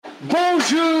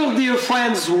Bonjour, dear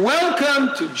friends.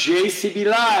 Welcome to JCB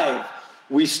Live.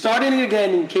 We're starting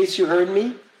again. In case you heard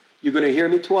me, you're going to hear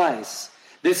me twice.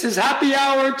 This is happy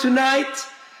hour tonight,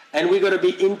 and we're going to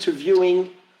be interviewing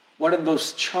one of the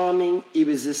most charming,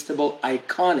 irresistible,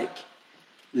 iconic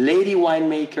lady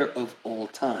winemaker of all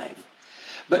time.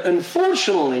 But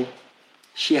unfortunately,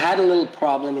 she had a little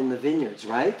problem in the vineyards,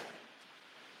 right?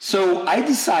 So I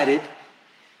decided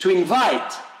to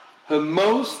invite her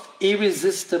most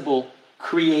irresistible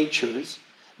creatures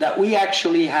that we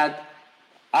actually I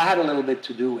had a little bit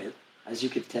to do with, as you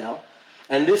could tell.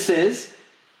 And this is?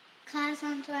 Grâce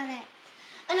Antoinette.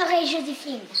 Honorée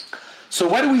Joséphine. So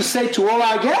what do we say to all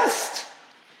our guests?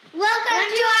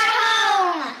 Welcome to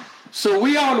our home! So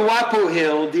we are on Wapo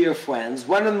Hill, dear friends,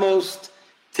 one of the most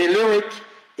telluric,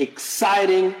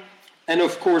 exciting, and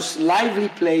of course lively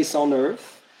place on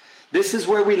earth. This is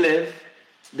where we live.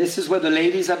 This is where the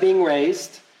ladies are being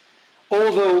raised.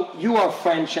 Although you are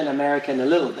French and American a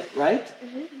little bit, right?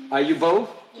 Mm-hmm. Are you both?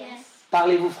 Yes.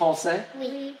 Parlez-vous français?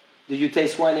 Oui. Do you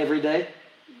taste wine every day?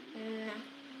 No.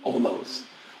 Almost.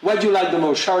 What do you like the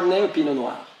most, Chardonnay or Pinot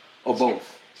Noir? Or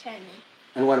both? Chardonnay.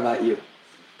 And what about you?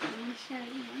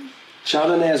 Chardonnay.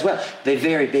 Chardonnay as well. They're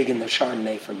very big in the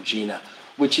Chardonnay from Gina,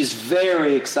 which is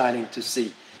very exciting to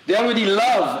see. They already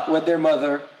love what their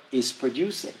mother is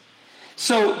producing.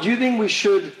 So do you think we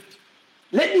should...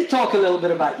 Let me talk a little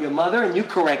bit about your mother, and you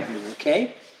correct me,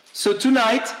 okay? So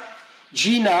tonight,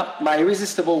 Gina, my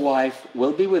irresistible wife,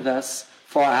 will be with us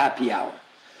for our happy hour.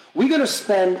 We're going to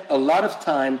spend a lot of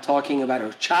time talking about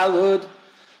her childhood,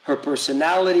 her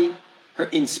personality, her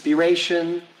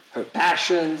inspiration, her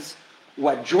passions,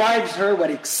 what drives her,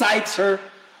 what excites her,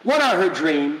 what are her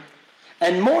dreams,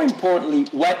 and more importantly,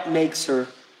 what makes her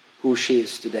who she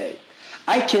is today.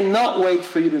 I cannot wait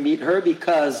for you to meet her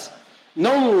because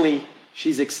not only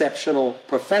she's exceptional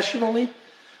professionally,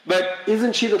 but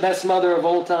isn't she the best mother of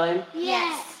all time?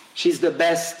 Yes. She's the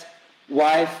best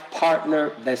wife, partner,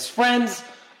 best friends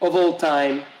of all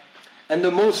time. And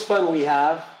the most fun we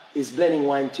have is blending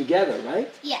wine together,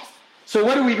 right? Yes. So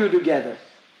what do we do together?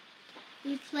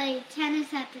 We play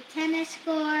tennis at the tennis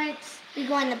courts. We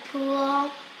go in the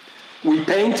pool. We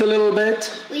paint a little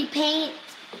bit. We paint.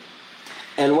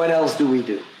 And what else do we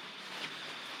do?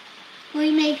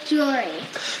 We make jewelry.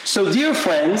 So dear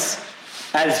friends,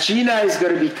 as Gina is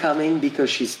going to be coming because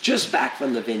she's just back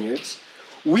from the vineyards,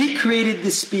 we created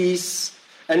this piece,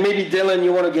 and maybe Dylan,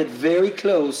 you want to get very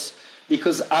close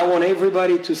because I want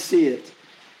everybody to see it.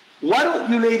 Why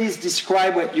don't you ladies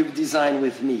describe what you've designed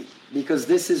with me? Because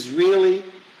this is really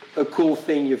a cool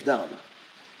thing you've done.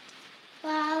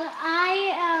 Well,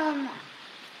 I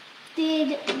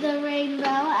did the rainbow,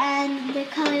 and the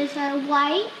colors are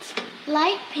white,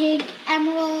 light pink,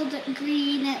 emerald,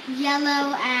 green,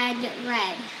 yellow, and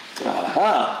red.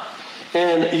 Aha!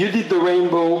 And you did the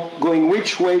rainbow going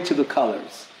which way to the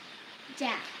colors?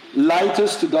 Down.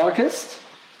 Lightest to darkest?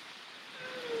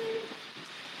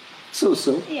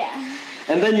 So. Yeah.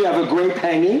 And then you have a grape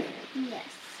hanging. Yes.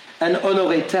 And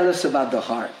Honoré, tell us about the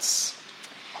hearts.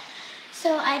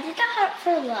 So I did the heart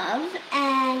for love,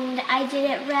 and I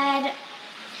did it red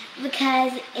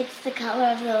because it's the color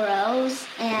of the rose,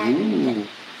 and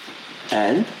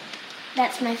And?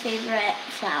 That's my favorite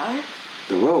flower.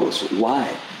 The rose.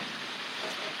 Why?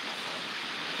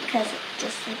 Because it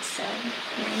just looks so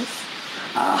nice.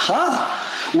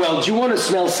 Aha! Well, do you want to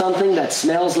smell something that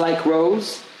smells like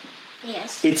rose?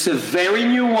 Yes. It's a very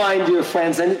new wine, dear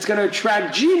friends, and it's going to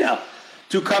attract Gina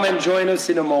to come and join us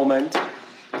in a moment.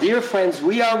 Dear friends,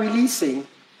 we are releasing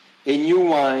a new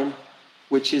wine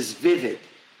which is vivid,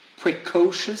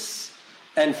 precocious,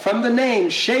 and from the name,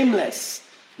 shameless.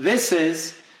 This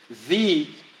is the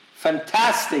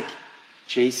fantastic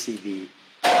JCB.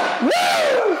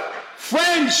 Woo!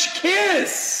 French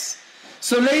kiss!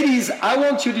 So ladies, I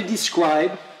want you to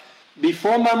describe,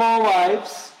 before Mama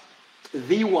arrives,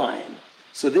 the wine.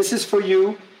 So this is for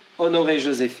you, Honorée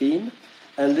Joséphine,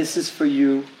 and this is for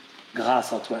you,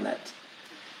 Grâce Antoinette.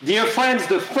 Dear friends,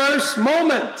 the first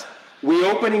moment we're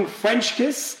opening French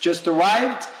Kiss just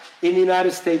arrived in the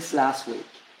United States last week.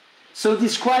 So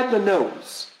describe the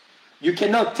nose. You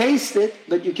cannot taste it,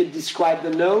 but you can describe the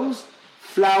nose,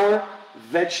 flower,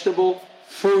 vegetable,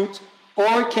 fruit,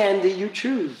 or candy you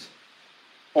choose.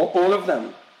 Or all of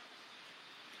them.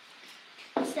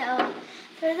 So,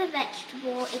 for the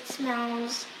vegetable, it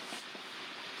smells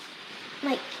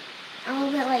like a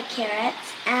little bit like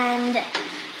carrots, and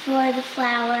for the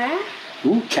flower...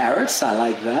 Ooh, carrots, I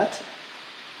like that.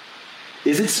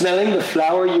 Is it smelling the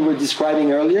flower you were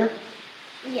describing earlier?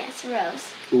 Yes,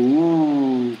 rose.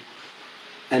 Ooh.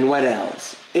 And what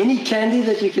else? Any candy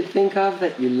that you could think of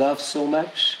that you love so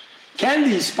much?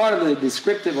 Candy is part of the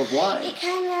descriptive of wine. It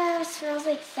kind of smells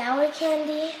like sour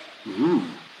candy.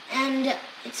 And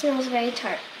it smells very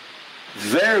tart.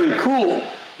 Very cool.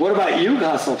 What about you,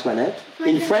 Grace Antoinette?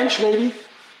 In French, maybe?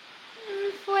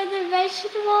 For the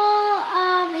vegetable,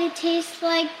 it tastes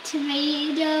like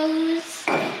tomatoes.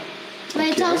 But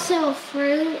it's also a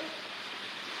fruit.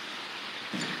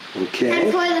 Okay.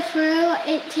 And for the fruit,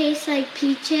 it tastes like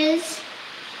peaches.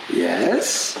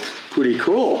 Yes. Pretty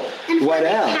cool. And for What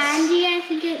the else? candy, I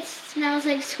think it smells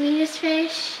like Swedish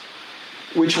fish.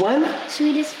 Which one?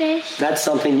 Swedish fish. That's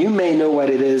something you may know what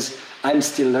it is. I'm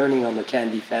still learning on the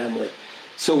candy family.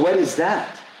 So what is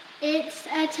that? It's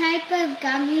a type of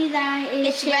gummy that is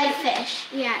It's red fish.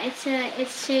 Yeah,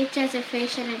 it's shaped as a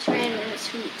fish and it's red and it's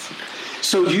sweet.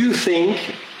 So do you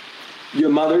think your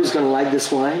mother is going to like this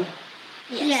wine?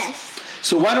 Yes.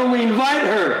 So why don't we invite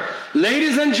her?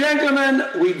 Ladies and gentlemen,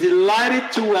 we're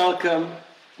delighted to welcome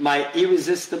my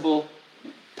irresistible,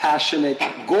 passionate,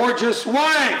 gorgeous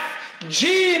wife,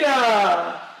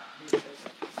 Gina!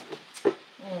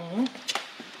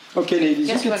 Okay, ladies,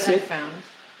 Guess you what can I sit. found?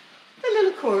 A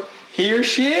little cork. Here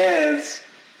she is.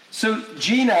 So,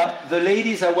 Gina, the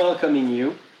ladies are welcoming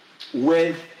you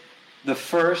with the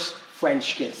first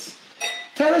French kiss.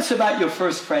 Tell us about your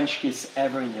first French kiss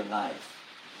ever in your life.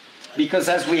 Because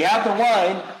as we have the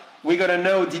wine, we're going to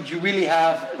know, did you really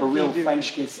have a real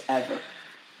French kiss ever?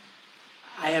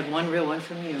 I had one real one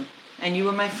from you, and you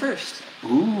were my first.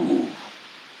 Ooh,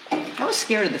 I was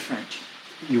scared of the French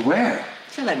you were.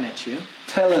 till I met you.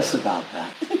 Tell us about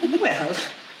that. Well,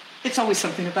 it's always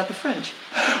something about the French.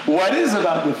 What is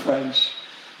about the French?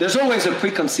 There's always a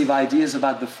preconceived ideas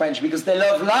about the French because they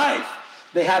love life.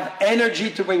 They have energy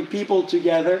to bring people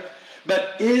together.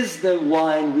 But is the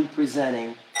wine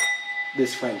representing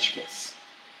this French kiss?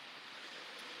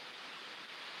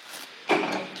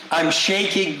 I'm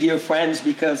shaking, dear friends,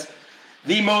 because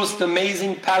the most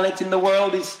amazing palate in the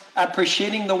world is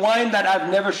appreciating the wine that I've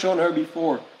never shown her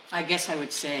before. I guess I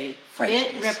would say French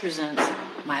it kiss. represents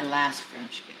my last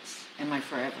French kiss and my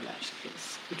forever last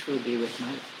kiss, which will be with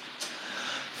my...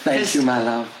 Thank Yes. you, my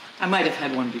love. I might have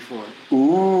had one before.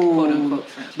 Ooh. Quote, unquote,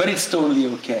 French. But it's totally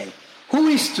okay. Who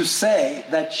is to say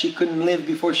that she couldn't live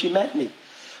before she met me?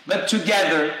 But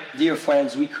together, dear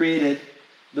friends, we created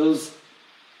those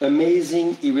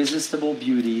amazing, irresistible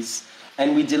beauties,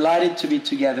 and we're delighted to be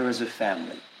together as a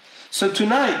family. So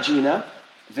tonight, Gina,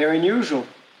 very unusual,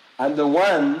 I'm the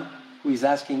one who is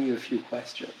asking you a few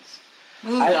questions.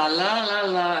 Ooh, la, la, la,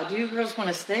 la. Do you girls want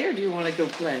to stay or do you want to go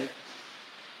play?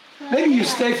 Maybe you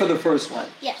stay for the first one.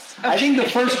 Yes. I think the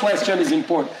first question is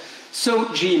important.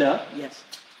 So, Gina, Yes.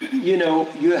 you know,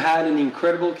 you had an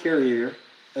incredible career,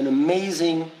 an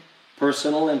amazing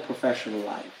personal and professional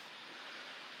life.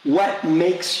 What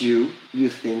makes you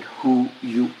think, who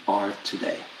you are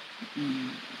today?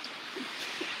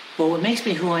 Well, what makes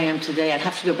me who I am today, I'd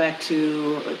have to go back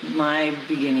to my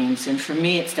beginnings. And for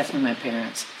me, it's definitely my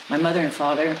parents. My mother and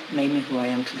father made me who I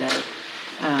am today.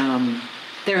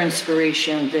 Their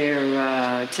inspiration,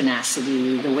 their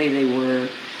tenacity, the way they were.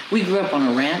 We grew up on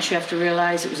a ranch, you have to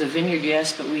realize. It was a vineyard,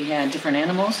 yes, but we had different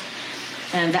animals.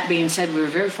 And that being said, we were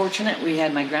very fortunate. We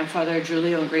had my grandfather,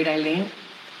 Julio, and great Eileen,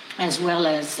 as well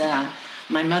as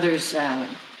my mother's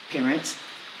parents,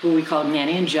 who we called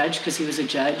Nanny and Judge because he was a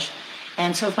judge.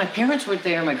 And so if my parents were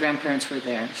there, my grandparents were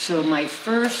there. So my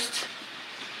first,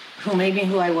 who made me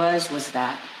who I was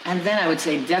that. And then I would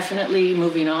say definitely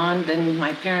moving on, then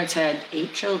my parents had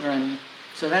 8 children.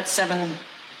 So that's 7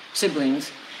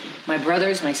 siblings, my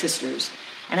brothers, my sisters.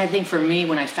 And I think for me,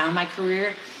 when I found my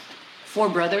career, 4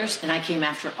 brothers, and I came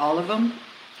after all of them.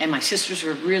 And my sisters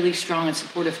were really strong and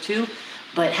supportive too.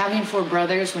 But having 4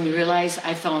 brothers, when you realize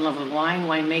I fell in love with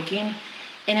winemaking,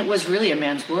 and it was really a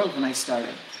man's world when I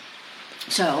started.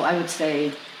 So I would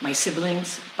say my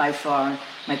siblings, by far,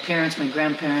 my parents, my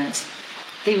grandparents,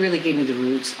 they really gave me the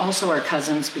roots. Also our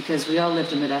cousins, because we all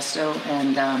lived in Modesto,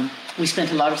 and we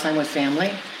spent a lot of time with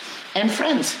family and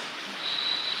friends.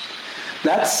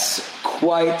 That's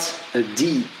quite a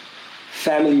deep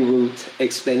family root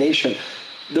explanation.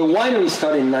 The winery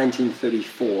started in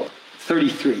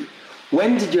 1933.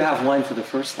 When did you have wine for the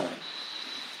first time?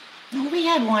 Well, we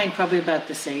had wine probably about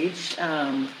this age,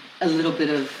 a little bit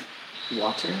of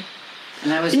water.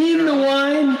 And I was In the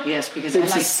wine? Yes, because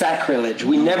It's I a like sacrilege.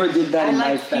 We never did that in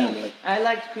my pink. family. I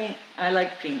liked pink. I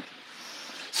like pink.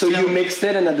 So you mixed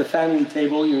it, and at the family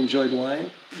table, you enjoyed wine?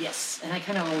 Yes, and I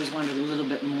kind of always wanted a little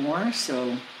bit more.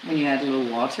 So when you add a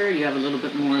little water, you have a little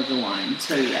bit more of the wine.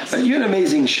 So yes. But you're an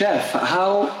amazing chef.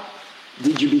 How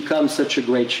did you become such a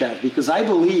great chef? Because I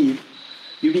believe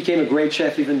you became a great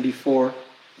chef even before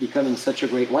becoming such a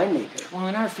great winemaker? Well,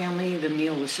 in our family, the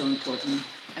meal was so important.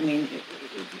 I mean, it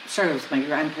started with my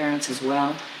grandparents as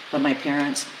well, but my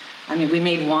parents. I mean, we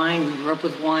made wine, we grew up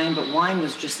with wine, but wine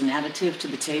was just an additive to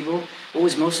the table. What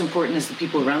was most important is the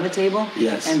people around the table.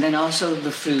 Yes. And then also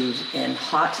the food, and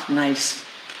hot, nice,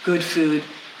 good food,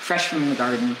 fresh from the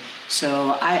garden.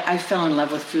 So I fell in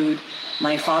love with food.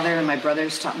 My father and my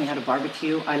brothers taught me how to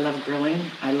barbecue. I love grilling.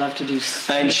 I love to do...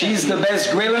 And she's the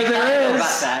best griller there I know is.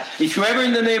 about that. If you're ever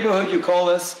in the neighborhood, you call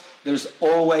us. There's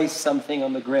always something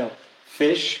on the grill.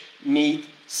 Fish, meat,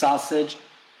 sausage,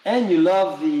 and you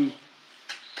love the...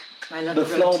 I love The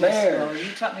the rotisserie. Flaubert. Oh,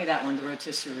 you taught me that one, the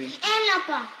rotisserie. And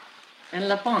lapin. And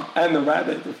lapin. And the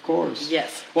rabbit, of course.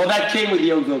 Yes. Well, that came with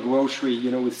the Oakville Grocery,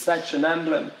 with such an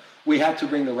emblem. We had to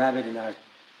bring the rabbit in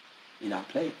our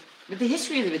plate. But the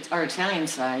history of our Italian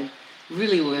side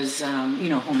really was,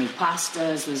 homemade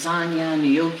pastas, lasagna,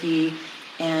 gnocchi,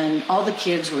 and all the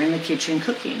kids were in the kitchen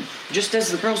cooking, just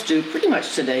as the girls do pretty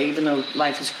much today, even though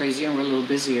life is crazier and we're a little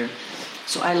busier.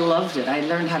 So I loved it. I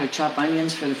learned how to chop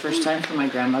onions for the first time from my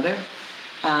grandmother.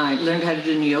 I learned how to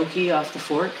do gnocchi off the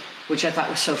fork, which I thought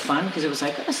was so fun because it was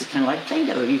like, oh, this is kind of like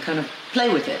Play-Doh. You kind of play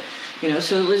with it.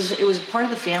 So it was part of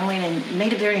the family and it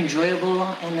made it very enjoyable,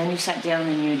 and then you sat down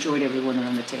and you enjoyed everyone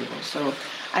around the table. So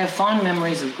I have fond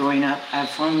memories of growing up. I have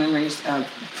fond memories of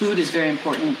food is very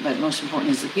important, but most important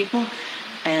is the people,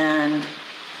 and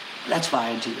that's why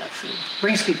I do love food.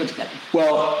 Brings people together.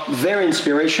 Well, very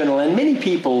inspirational, and many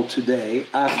people today,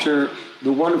 after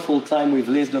the wonderful time we've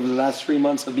lived over the last 3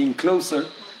 months of being closer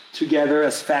together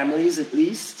as families at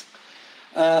least,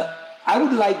 I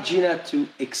would like Gina to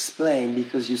explain,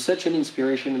 because you're such an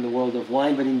inspiration in the world of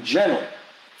wine, but in general,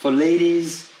 for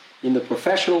ladies in the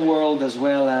professional world as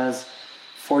well as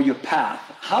for your path.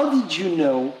 How did you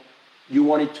know you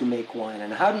wanted to make wine,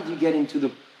 and how did you get into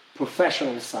the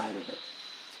professional side of it?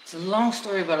 It's a long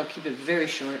story, but I'll keep it very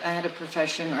short. I had a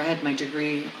profession, or I had my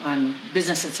degree on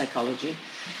business and psychology.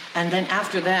 And then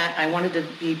after that, I wanted to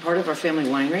be part of our family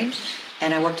winery,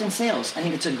 and I worked in sales. I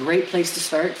think it's a great place to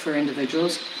start for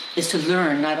individuals, is to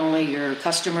learn not only your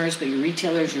customers, but your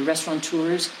retailers, your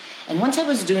restaurateurs. And once I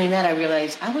was doing that, I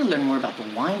realized I want to learn more about the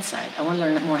wine side. I want to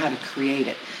learn more how to create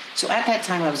it. So at that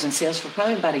time, I was in sales for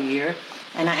probably about a year,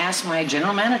 and I asked my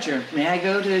general manager, may I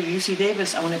go to UC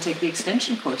Davis? I want to take the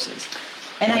extension courses.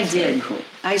 And I did. Cool.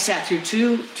 I sat through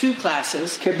two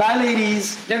classes. Okay, bye,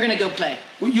 ladies. They're going to go play.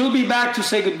 You'll be back to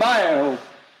say goodbye, I hope.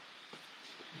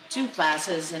 2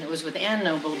 classes, and it was with Ann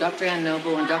Noble, Dr. Ann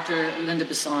Noble, and Dr. Linda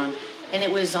Besson. And it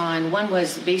was one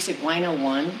was Basic Wine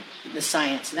 101, the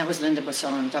science, and that was Linda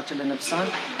Besson, Dr. Linda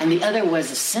Besson. And the other was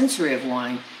the sensory of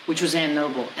wine, which was Ann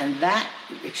Noble. And that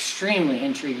extremely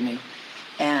intrigued me.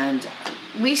 And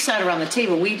we sat around the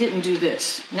table. We didn't do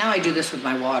this. Now I do this with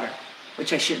my water,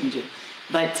 which I shouldn't do.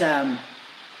 But,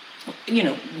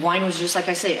 wine was just, like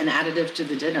I say, an additive to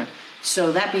the dinner.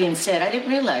 So that being said, I didn't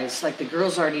realize, like the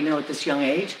girls already know at this young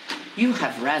age, you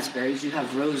have raspberries, you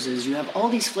have roses, you have all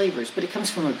these flavors, but it comes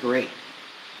from a grape.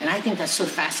 And I think that's so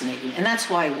fascinating. And that's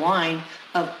why wine,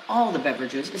 of all the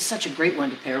beverages, is such a great one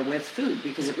to pair with food,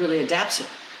 because it really adapts it.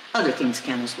 Other things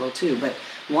can as well too, but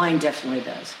wine definitely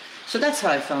does. So that's how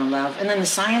I fell in love. And then the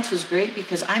science was great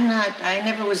because I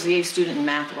never was the A student in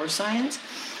math or science.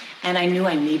 And I knew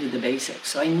I needed the basics.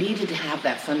 So I needed to have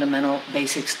that fundamental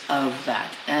basics of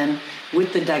that. And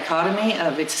with the dichotomy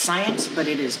of it's science, but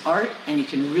it is art, and you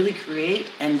can really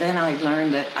create. And then I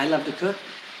learned that I love to cook,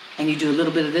 and you do a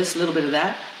little bit of this, a little bit of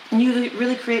that, and you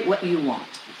really create what you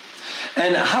want.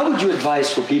 And how would you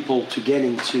advise for people to get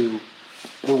into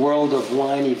the world of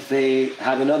wine if they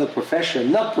have another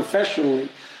profession, not professionally,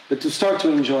 but to start to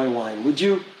enjoy wine? Would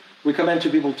you recommend to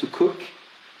people to cook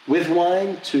with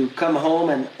wine, to come home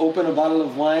and open a bottle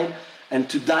of wine, and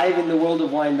to dive in the world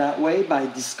of wine that way by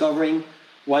discovering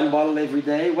one bottle every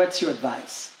day? What's your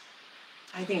advice?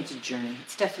 I think it's a journey.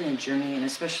 It's definitely a journey, and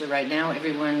especially right now,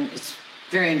 it's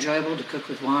very enjoyable to cook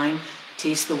with wine,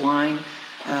 taste the wine.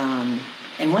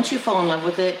 And once you fall in love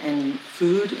with it, and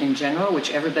food in general,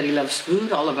 which everybody loves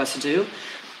food, all of us do,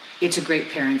 it's a great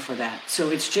pairing for that.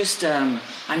 So it's just,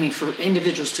 for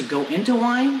individuals to go into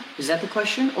wine, is that the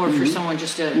question? Or for someone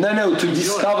just to No, to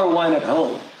discover wine at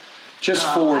home. Just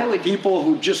for people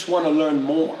who just want to learn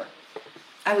more.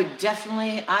 I would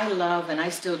definitely, I love, and I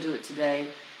still do it today,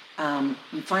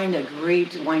 find a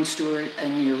great wine steward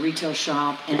in your retail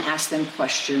shop and ask them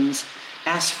questions,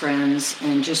 ask friends,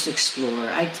 and just explore.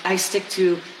 I stick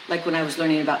to, like when I was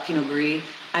learning about Pinot Gris,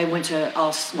 I went to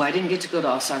I didn't get to go to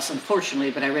Alsace,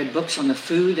 unfortunately, but I read books on the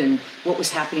food and what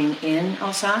was happening in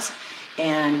Alsace,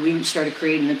 and we started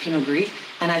creating the Pinot Gris,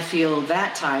 and I feel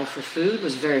that tie for food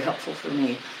was very helpful for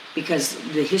me. because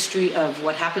the history of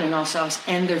what happened in Alsace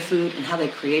and their food and how they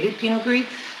created Pinot Gris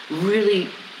really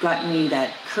got me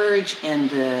that courage and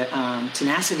the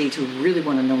tenacity to really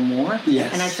want to know more.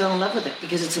 Yes. And I fell in love with it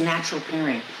because it's a natural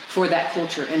pairing for that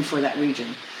culture and for that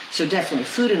region. So definitely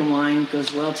food and wine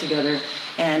goes well together.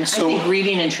 And So- I think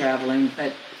reading and traveling,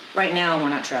 but right now we're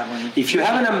not traveling. If you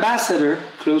have an ambassador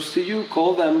close to you,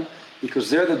 call them because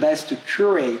they're the best to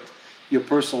curate your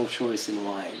personal choice in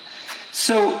wine.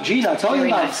 So, Gina, talking Very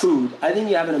about nice. food, I think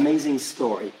you have an amazing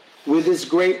story with this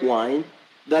great wine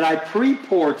that I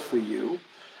pre-poured for you.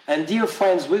 And dear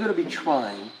friends, we're going to be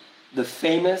trying the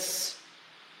famous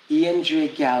E&J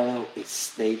Gallo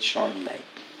Estate Chardonnay.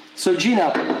 So,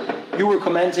 Gina, you were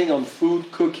commenting on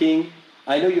food, cooking.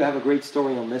 I know you have a great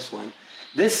story on this one.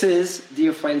 This is,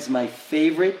 dear friends, my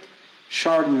favorite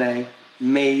Chardonnay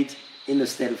made in the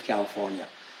state of California.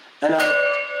 And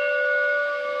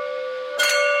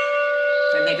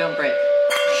And they don't break.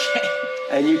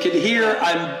 And you can hear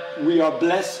we are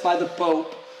blessed by the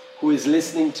Pope who is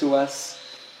listening to us.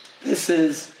 This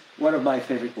is one of my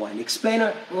favorite wine.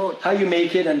 Explain how you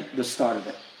make it and the start of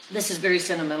it. This is very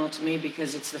sentimental to me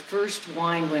because it's the first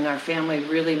wine when our family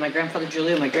really, my grandfather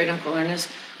Julio, my great uncle Ernest,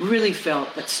 really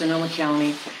felt that Sonoma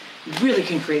County really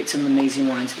can create some amazing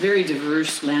wines. Very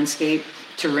diverse landscape,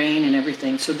 terrain, and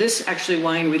everything. So this actually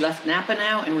wine, we left Napa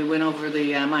now and we went over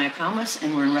the Mayacamas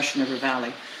and we're in Russian River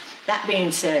Valley. That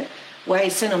being said, why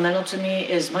it's sentimental to me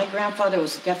is my grandfather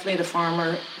was definitely the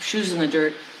farmer, shoes in the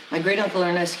dirt. My great uncle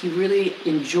Ernest, he really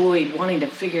enjoyed wanting to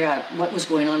figure out what was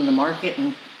going on in the market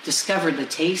and discovered the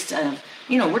taste of,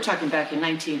 we're talking back in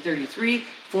 1933,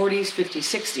 40s, 50s,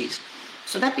 60s.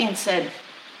 So that being said,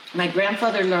 my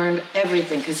grandfather learned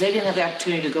everything because they didn't have the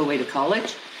opportunity to go away to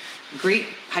college. Great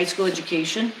high school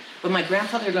education, but my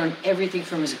grandfather learned everything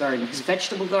from his garden, his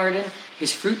vegetable garden,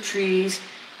 his fruit trees,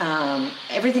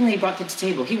 everything that he brought to the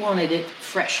table. He wanted it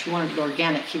fresh, he wanted it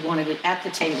organic, he wanted it at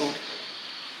the table.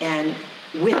 And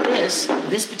with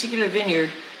this particular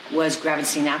vineyard was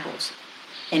Gravenstein apples.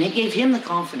 And it gave him the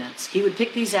confidence. He would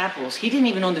pick these apples. He didn't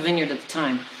even own the vineyard at the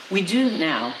time. We do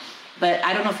now, but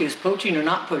I don't know if he was poaching or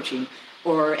not poaching,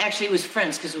 or actually it was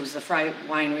friends because it was the Fry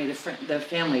Winery, the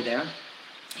family there.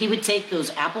 He would take those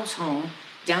apples home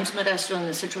down to Modesto in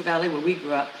the Central Valley where we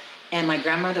grew up, and my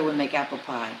grandmother would make apple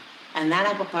pie. And that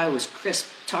apple pie was crisp,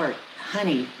 tart,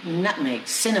 honey, nutmeg,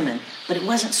 cinnamon, but it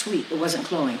wasn't sweet, it wasn't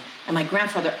cloying. And my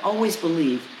grandfather always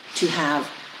believed to have,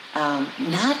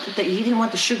 not that he didn't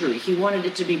want the sugary, he wanted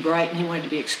it to be bright and he wanted it to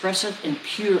be expressive and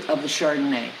pure of the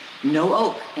Chardonnay. No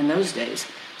oak in those days.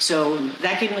 So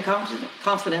that gave me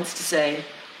confidence to say,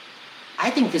 I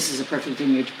think this is a perfect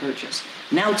vineyard to purchase.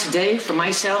 Now today, for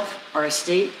myself, our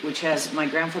estate, which has my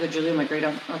grandfather Julio, my great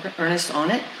uncle Ernest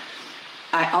on it,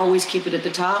 I always keep it at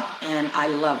the top, and I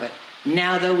love it.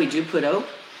 Now, though, we do put oak.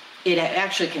 It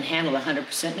actually can handle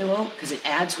 100% new oak because it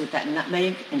adds with that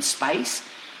nutmeg and spice.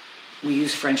 We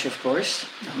use French, of course,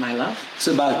 my love. It's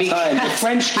about time. The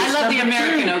French I love the number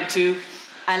American 2. oak, too.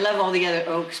 I love all the other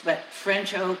oaks, but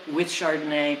French oak with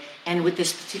Chardonnay and with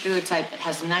this particular type that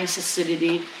has nice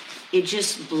acidity, it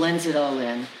just blends it all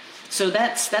in. So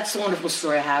that's the wonderful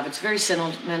story I have. It's very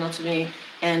sentimental to me.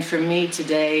 And for me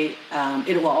today,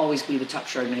 it will always be the top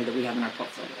Chardonnay that we have in our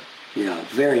portfolio. Yeah,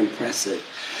 very impressive.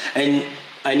 And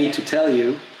I need to tell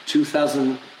you,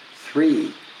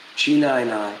 2003, Gina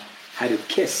and I had a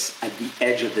kiss at the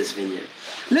edge of this vineyard.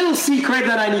 Little secret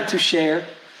that I need to share.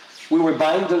 We were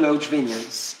buying the Loge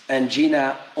Vineyards, and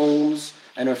Gina owns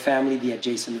and her family the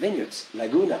adjacent vineyards,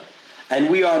 Laguna. And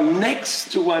we are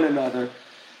next to one another.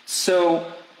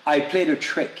 So I played a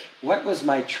trick. What was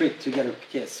my trick to get a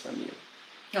kiss from you?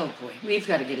 Oh boy, we've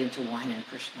got to get into wine and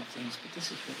personal things, but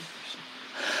this is really personal.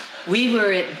 We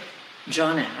were at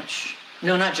John Ash.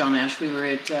 No, not John Ash. We were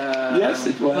at... yes,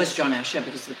 it was. It was John Ash, yeah,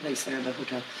 because the place there, the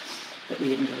hotel. But we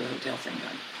didn't go to the hotel, thank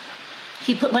God.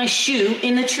 He put my shoe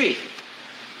in the tree.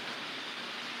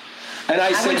 And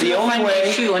I said, the only find way...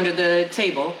 my shoe under the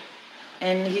table,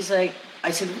 and he's like,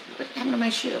 I said, what happened to my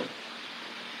shoe?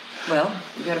 Well,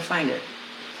 we got to find it.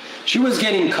 She was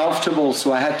getting comfortable,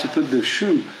 so I had to put the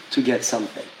shoe to get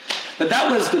something. But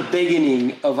that was the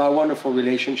beginning of our wonderful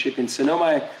relationship in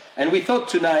Sonoma. And we thought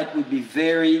tonight would be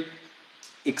very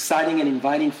exciting and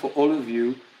inviting for all of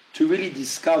you to really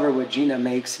discover what Gina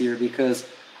makes here, because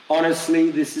honestly,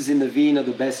 this is in the vein of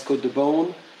the best Côte de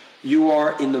Beaune. You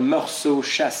are in the Meursault,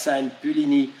 Chassagne,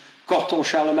 Puligny, Corton,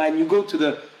 Charlemagne. You go to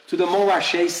the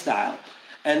Montrachet style.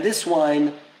 And this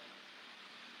wine,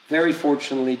 very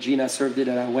fortunately, Gina served it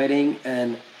at our wedding,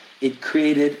 and it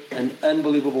created an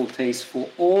unbelievable taste for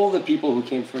all the people who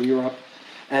came from Europe.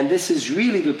 And this is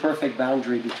really the perfect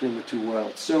boundary between the two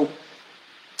worlds. So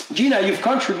Gina, you've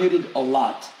contributed a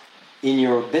lot in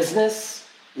your business,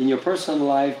 in your personal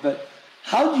life, but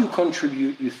how do you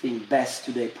contribute, you think, best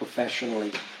today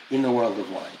professionally in the world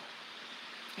of wine?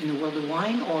 In the world of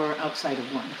wine or outside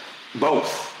of wine?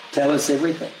 Both. Tell us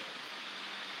everything.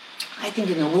 I think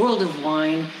in the world of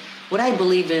wine, what I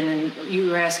believe in, and you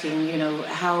were asking,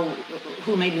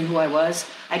 who made me who I was.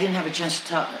 I didn't have a chance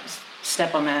to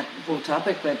step on that whole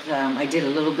topic, but I did a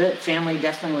little bit. Family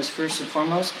definitely was first and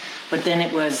foremost, but then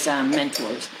it was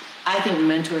mentors. I think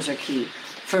mentors are key.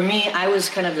 For me, I was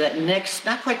kind of that next,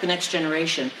 not quite the next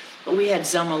generation, but we had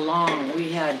Zelma Long,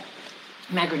 we had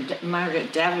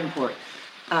Margaret Davenport,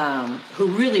 who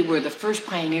really were the first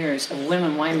pioneers of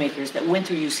women winemakers that went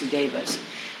through UC Davis.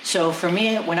 So for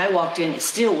me, when I walked in, it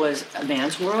still was a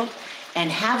man's world. And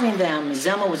having them,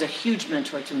 Zelma was a huge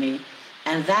mentor to me.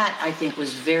 And that, I think,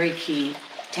 was very key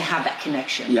to have that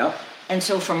connection. Yeah. And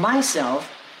so for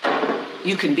myself,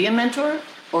 you can be a mentor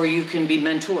or you can be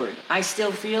mentored. I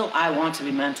still feel I want to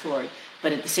be mentored.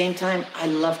 But at the same time, I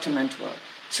love to mentor.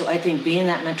 So I think being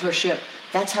that mentorship,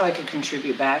 that's how I can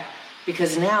contribute back.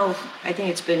 Because now, I think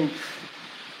it's been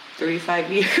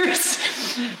 35 years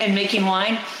and making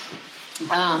wine.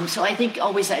 So I think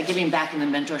always that giving back in the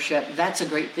mentorship, that's a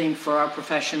great thing for our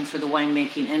profession, for the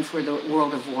winemaking, and for the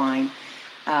world of wine.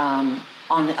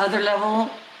 On the other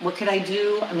level, what could I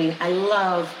do? I mean, I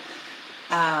love,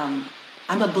 I'm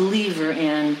a believer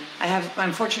in,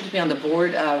 I'm fortunate to be on the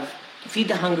board of Feed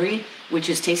the Hungry, which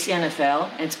is Taste the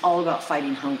NFL, and it's all about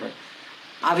fighting hunger.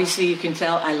 Obviously, you can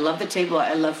tell I love the table,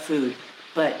 I love food,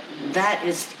 but that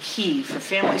is key for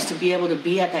families to be able to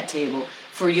be at that table,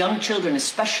 for young children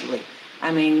especially.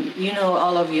 I mean,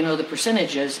 all of you know the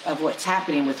percentages of what's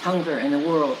happening with hunger in the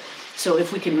world. So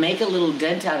if we can make a little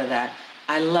dent out of that,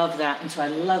 I love that. And so I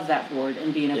love that board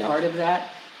and being a part of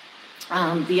that.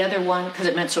 The other one, because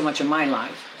it meant so much in my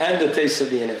life. And the Taste of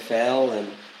the NFL and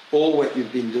all what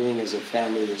you've been doing as a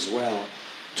family as well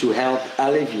to help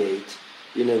alleviate,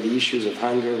 the issues of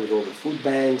hunger with all the food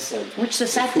banks. And which the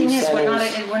sad thing is,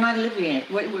 we're not alleviating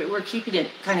it. We're keeping it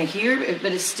kind of here,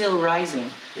 but it's still rising.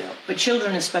 Yeah. But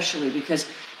children especially, because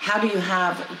how do you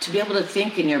have, to be able to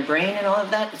think in your brain and all of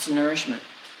that, it's nourishment.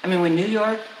 I mean, when New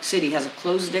York City has a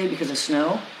closed day because of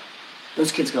snow,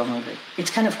 those kids go hungry.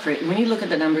 It's kind of crazy. When you look at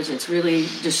the numbers, it's really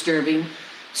disturbing.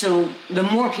 So the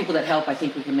more people that help, I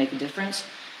think we can make a difference.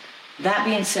 That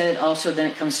being said, also then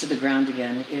it comes to the ground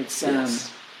again. It's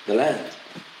the land.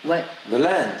 What? The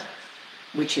land.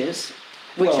 Which is?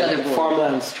 Which other board?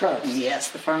 Farmlands Trust.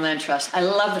 Yes, the Farmland Trust. I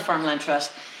love the Farmland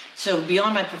Trust. So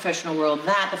beyond my professional world,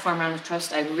 the Farmland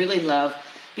Trust I really love.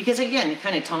 Because again,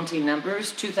 kind of taunting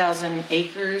numbers, 2,000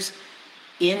 acres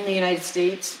in the United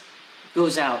States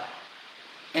goes out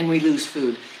and we lose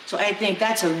food. So I think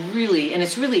that's and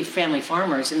it's really family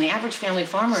farmers. And the average family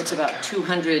farmer, it's about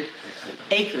 200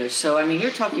 acres. So, I mean,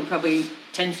 you're talking probably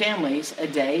 10 families a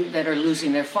day that are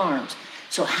losing their farms.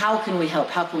 So how can we help?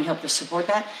 How can we help to support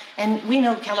that? And we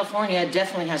know California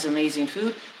definitely has amazing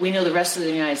food. We know the rest of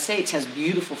the United States has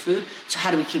beautiful food. So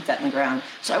how do we keep that in the ground?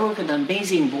 So I work with an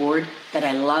amazing board that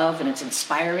I love and it's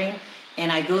inspiring. And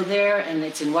I go there and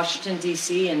it's in Washington,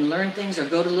 D.C. and learn things, or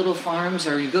go to little farms,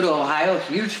 or you go to Ohio,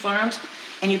 huge farms,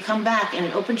 and you come back and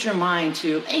it opens your mind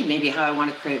to, hey, maybe how I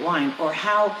want to create wine, or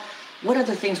what are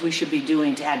the things we should be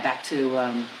doing to add back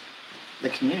to the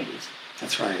communities.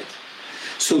 That's right.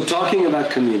 So talking about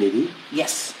community,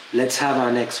 yes, let's have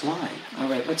our next wine. All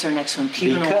right, what's our next one?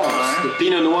 Pinot Noir. Because the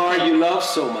Pinot Noir you love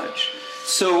so much.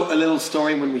 So a little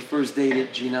story when we first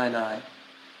dated, Gina and I,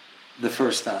 the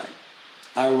first time.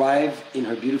 I arrived in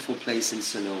her beautiful place in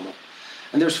Sonoma,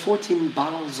 and there's 14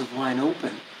 bottles of wine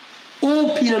open.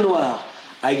 All Pinot Noir.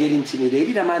 I get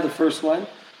intimidated. Am I the first one?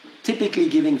 Typically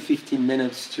giving 15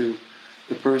 minutes to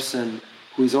the person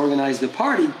who has organized the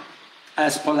party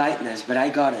as politeness, but I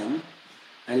got in,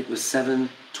 and it was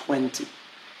 7:20.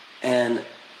 And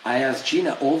I asked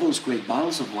Gina, all those great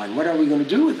bottles of wine, what are we going to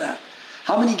do with that?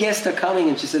 How many guests are coming?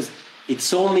 And she says,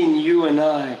 it's only you and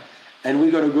I, and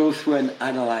we're going to go through and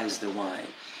analyze the wine.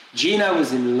 Gina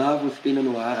was in love with Pinot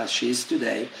Noir, as she is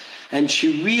today, and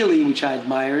she really, which I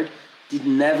admired, did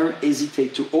never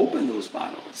hesitate to open those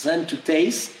bottles and to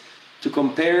taste, to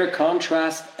compare,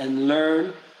 contrast, and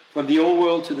learn from the old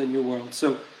world to the new world.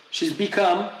 So she's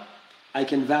become, I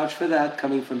can vouch for that,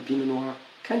 coming from Pinot Noir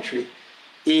country,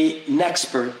 an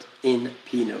expert in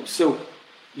Pinot. So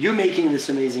you're making this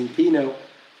amazing Pinot,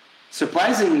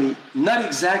 surprisingly, not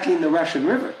exactly in the Russian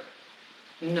River.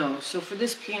 No, so for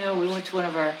this Pinot, we went to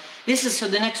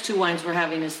the next two wines we're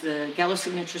having is the Gallo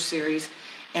Signature Series.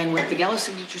 And with the Gallo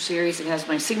Signature Series, it has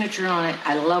my signature on it.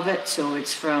 I love it. So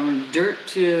it's from dirt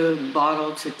to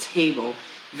bottle to table.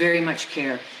 very much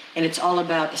care. And it's all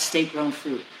about estate-grown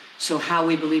fruit. So how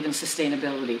we believe in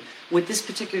sustainability. With this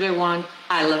particular one,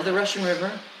 I love the Russian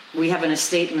River. We have an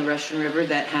estate in the Russian River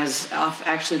that has off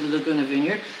actually the Laguna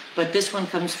Vineyard, but this one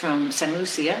comes from Santa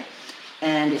Lucia,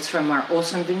 and it's from our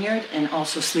Olson Vineyard and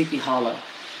also Sleepy Hollow.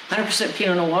 100%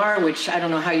 Pinot Noir, which I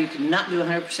don't know how you could not do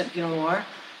 100% Pinot Noir,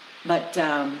 but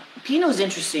Pinot is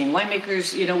interesting.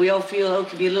 Winemakers, we all feel, it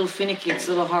could be a little finicky, it's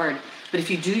a little hard, but if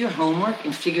you do your homework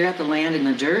and figure out the land and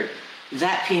the dirt,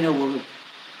 that Pinot will,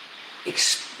 it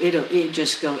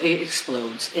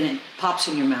explodes and it pops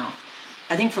in your mouth.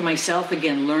 I think for myself,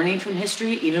 again, learning from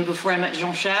history, even before I met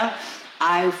Jean-Charles,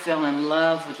 I fell in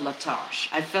love with La Tâche.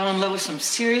 I fell in love with some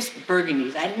serious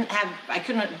Burgundies. I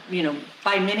couldn't,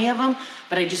 buy many of them,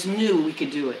 but I just knew we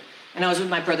could do it. And I was with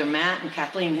my brother Matt and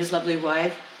Kathleen, his lovely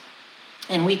wife,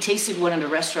 and we tasted one at a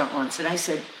restaurant once, and I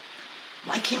said,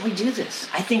 why can't we do this?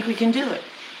 I think we can do it.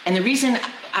 And the reason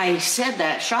I said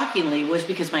that, shockingly, was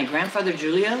because my grandfather,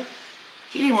 Giulio,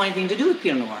 he didn't want anything to do with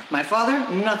Pinot Noir. My father,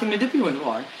 nothing to do with Pinot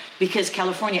Noir. Because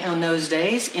California, in those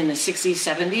days, in the 60s,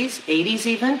 70s, 80s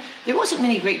even, there wasn't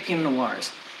many great Pinot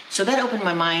Noirs. So that opened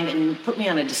my mind and put me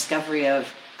on a discovery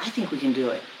of, I think we can do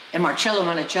it. And Marcello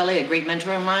Monticelli, a great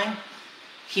mentor of mine,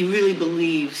 he really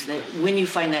believes that when you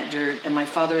find that dirt, and my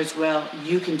father as well,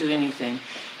 you can do anything.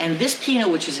 And this Pinot,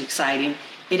 which is exciting,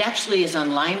 it actually is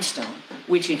on limestone,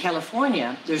 which in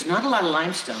California, there's not a lot of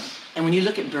limestone. And when you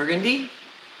look at Burgundy,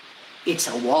 it's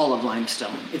a wall of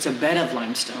limestone. It's a bed of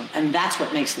limestone. And that's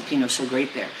what makes the Pinot so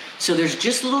great there. So there's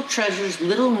just little treasures,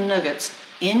 little nuggets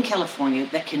in California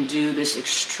that can do this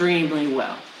extremely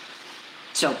well.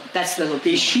 So that's the little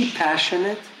Pinot. Is she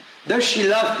passionate? Does she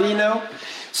love Pinot?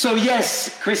 So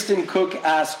yes, Kristen Cook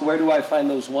asked, where do I find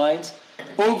those wines?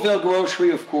 Oakville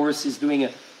Grocery, of course, is doing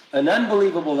an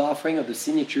unbelievable offering of the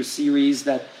signature series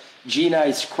that Gina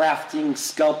is crafting,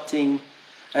 sculpting.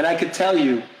 And I could tell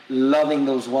you, loving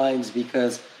those wines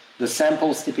because the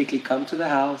samples typically come to the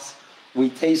house, we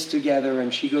taste together,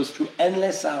 and she goes through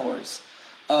endless hours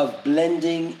of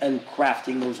blending and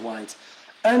crafting those wines.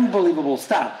 Unbelievable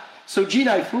stuff. So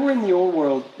Gina, if we were in your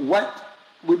world, what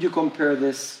would you compare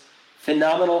this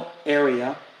phenomenal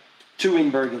area to in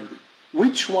Burgundy?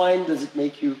 Which wine does it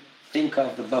make you think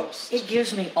of the most? It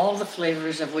gives me all the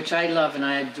flavors of which I love and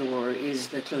I adore is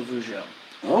the Clos Vougeot.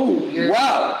 Oh,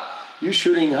 wow. You're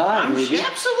shooting high, maybe.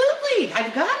 Absolutely.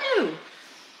 I've got to.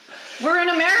 We're in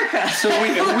America. So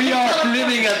we are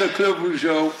living at the Clos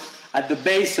Vougeot, at the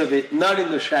base of it, not in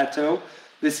the chateau.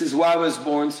 This is where I was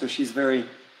born, so she's very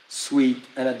sweet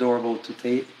and adorable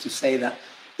to say that.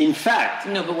 In fact...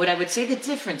 No, but what I would say the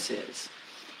difference is,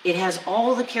 it has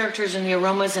all the characters and the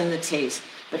aromas and the taste,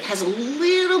 but it has a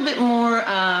little bit more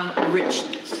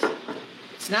richness.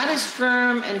 It's not as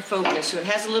firm and focused, so it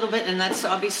has a little bit, and that's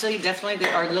obviously definitely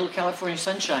our little California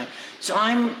sunshine. So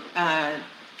I'm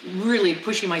really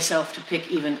pushing myself to pick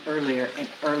even earlier and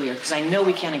earlier, because I know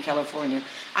we can in California.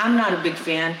 I'm not a big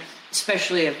fan,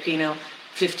 especially of Pinot,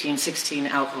 15, 16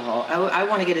 alcohol. I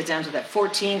want to get it down to that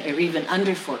 14 or even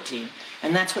under 14,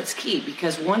 and that's what's key,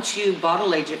 because once you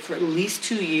bottle age it for at least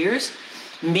 2 years,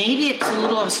 maybe it's a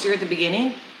little austere at the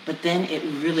beginning, but then it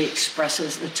really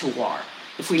expresses the terroir.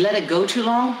 If we let it go too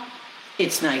long,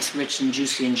 it's nice, rich and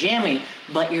juicy and jammy,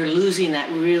 but you're losing that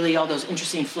really, all those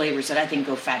interesting flavors that I think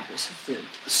go fabulous with food.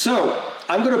 So,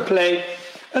 I'm going to play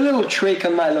a little trick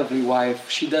on my lovely wife.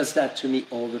 She does that to me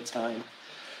all the time.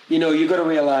 You know, you got to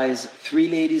realize 3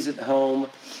 ladies at home,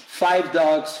 5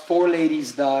 dogs, 4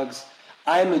 ladies' dogs.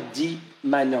 I'm a deep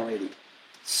minority.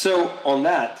 So, on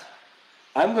that,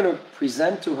 I'm going to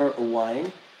present to her a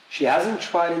wine she hasn't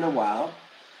tried in a while.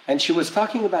 And she was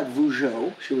talking about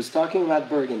Vougeot. She was talking about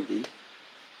Burgundy.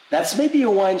 That's maybe a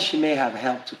wine she may have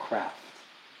helped to craft.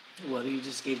 Well, you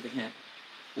just gave the hint.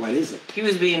 What is it? He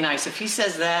was being nice. If he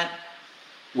says that...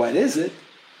 What is it?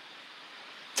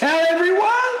 Tell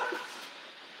everyone!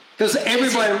 Because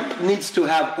everyone needs to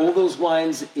have all those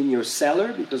wines in your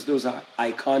cellar, because those are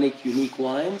iconic, unique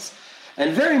wines.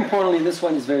 And very importantly, this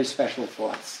one is very special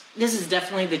for us. This is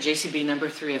definitely the JCB number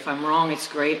 3. If I'm wrong, it's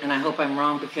great, and I hope I'm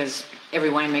wrong, because every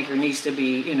winemaker needs to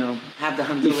be, have the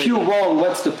humility. If you're wrong,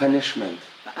 what's the punishment?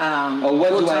 Or what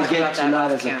do I get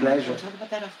tonight as a pleasure? We'll talk about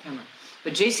that off camera.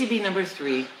 But JCB number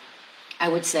 3, I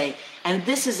would say, and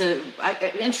this is an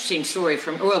interesting story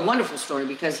a wonderful story,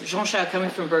 because Jean-Charles coming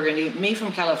from Burgundy, me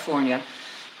from California.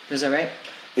 Is that right?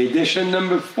 Edition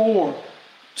number 4,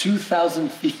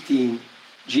 2015.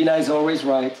 Gina is always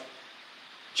right.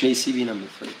 JCB number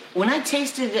 3. When I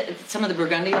tasted some of the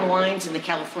Burgundian wines in the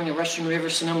California Russian River,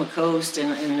 Sonoma Coast,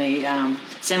 and in the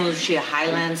Santa Lucia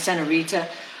Highlands, Santa Rita,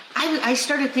 I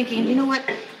started thinking, you know what?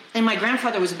 And my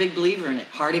grandfather was a big believer in it,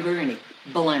 Hardy Burgundy.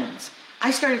 blends.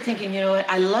 I started thinking, you know what,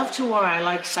 I love Terroir, I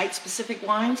like site-specific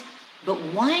wines, but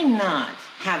why not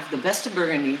have the best of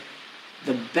Burgundy,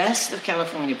 the best of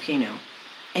California Pinot,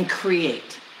 and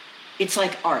create? It's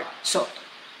like art. So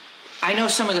I know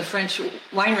some of the French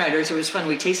wine writers, it was fun,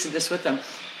 we tasted this with them,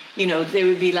 you know, they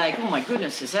would be like, oh my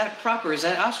goodness, is that proper? Is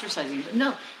that ostracizing?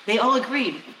 No, they all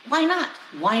agreed. Why not?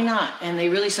 Why not? And they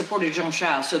really supported Jean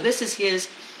Charles. So this is his,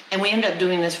 and we ended up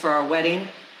doing this for our wedding.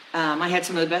 I had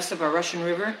some of the best of our Russian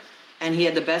River, and he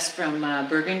had the best from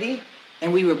Burgundy,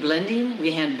 and we were blending,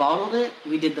 we hand bottled it,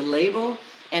 we did the label,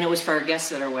 and it was for our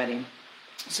guests at our wedding.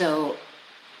 So,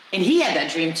 and he had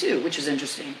that dream too, which was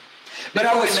interesting. But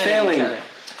I was failing.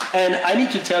 And I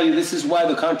need to tell you, this is why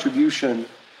the contribution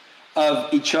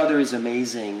of each other is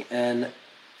amazing. And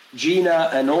Gina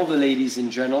and all the ladies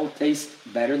in general taste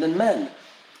better than men.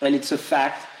 And it's a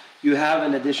fact. You have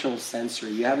an additional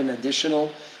sensory. You have an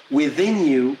additional, within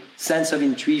you, sense of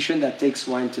intuition that takes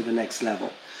wine to the next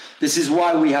level. This is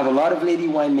why we have a lot of lady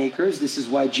winemakers. This is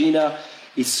why Gina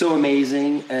is so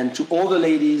amazing. And to all the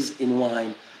ladies in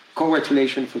wine,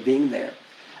 congratulations for being there.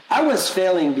 I was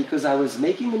failing because I was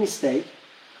making the mistake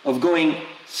of going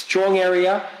strong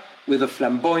area with a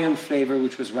flamboyant flavor,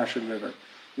 which was Russian River.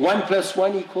 1 +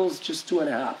 1 equals just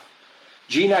 2.5.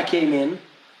 Gina came in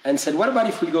and said, what about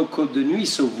if we go Côte de Nuit,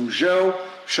 so Vougeot,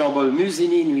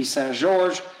 Chambol-Musigny, Nuit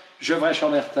Saint-Georges,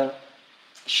 Gevrey-Chambertin.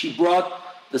 She brought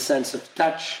the sense of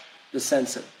touch, the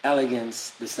sense of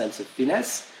elegance, the sense of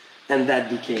finesse, and that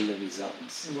became the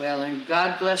results. Well, and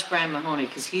God bless Brian Mahoney,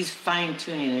 because he's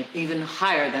fine-tuning it even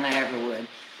higher than I ever would.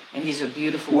 And he's a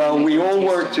beautiful... Well, we all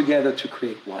work together to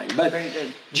create wine. But very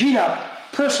good. Gina,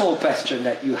 personal question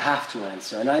that you have to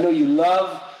answer, and I know you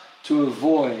love to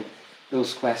avoid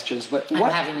those questions, but what...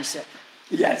 I'm having a sip.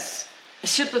 Yes. A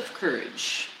sip of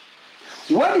courage.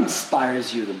 What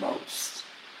inspires you the most?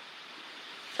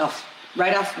 Oh,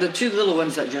 right off the two little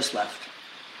ones that just left.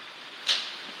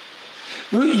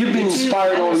 You've been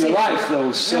inspired all your life,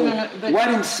 though, so but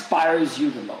what inspires you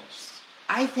the most?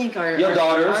 I think our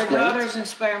daughters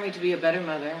inspire me to be a better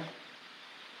mother,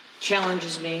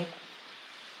 challenges me.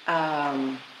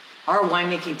 Our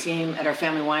winemaking team at our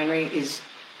family winery is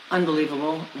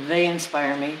unbelievable. They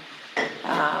inspire me.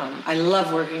 I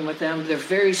love working with them. They're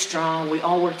very strong. We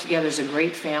all work together as a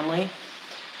great family.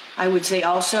 I would say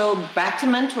also back to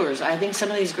mentors. I think some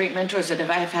of these great mentors that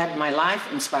I have had in my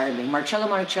life inspired me. Marcello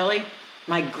Marcelli,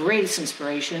 my greatest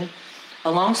inspiration,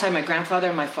 alongside my grandfather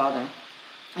and my father,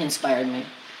 inspired me.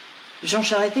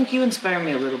 Jean-Charles, I think you inspire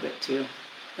me a little bit too.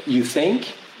 You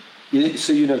think?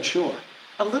 So you're not sure?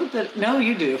 A little bit. No,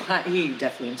 you do. He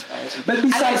definitely inspires me. But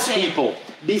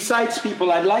besides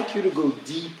people, I'd like you to go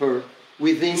deeper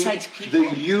within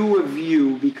the you of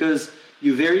you, because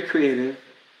you're very creative,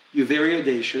 you're very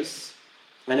audacious,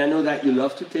 and I know that you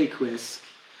love to take risks.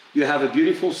 You have a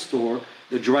beautiful store,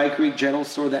 the Dry Creek General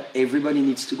Store, that everybody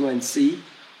needs to go and see.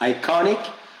 Iconic.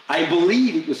 I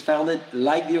believe it was founded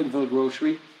like the Oakville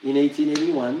Grocery in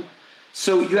 1881.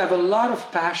 So you have a lot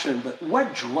of passion, but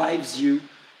what drives you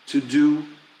to do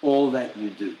all that you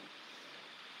do?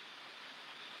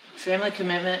 Family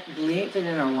commitment, believing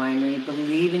in our winery,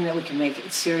 believing that we can make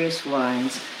serious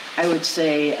wines. I would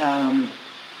say a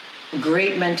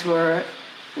great mentor,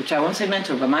 which I won't say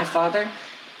mentor, but my father,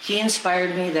 he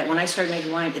inspired me that when I started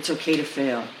making wine, it's okay to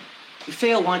fail. You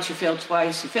fail once, you fail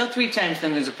twice, you fail 3 times,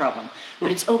 then there's a problem. But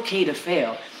it's okay to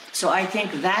fail. So I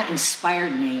think that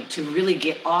inspired me to really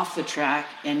get off the track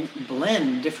and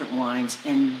blend different wines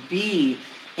and be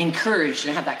encouraged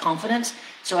and have that confidence.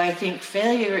 So I think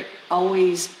failure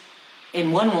always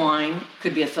in one wine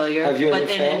could be a failure. Have you ever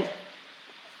failed?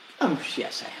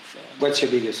 Yes, I have failed. What's your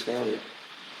biggest failure?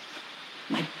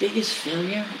 My biggest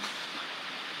failure?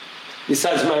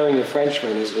 Besides marrying a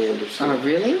Frenchman, as we understand. Oh,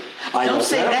 really? Don't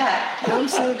say that. Don't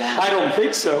say that. I don't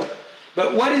think so.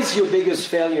 But what is your biggest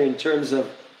failure in terms of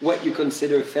what you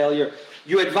consider a failure?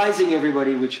 You're advising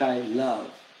everybody, which I love,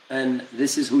 and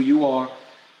this is who you are,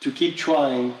 to keep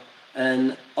trying,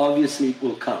 and obviously it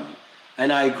will come.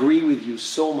 And I agree with you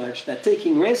so much that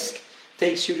taking risk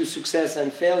takes you to success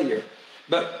and failure.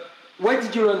 But what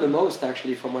did you learn the most,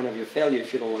 actually, from one of your failures,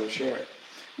 if you don't want to share it?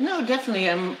 No, definitely.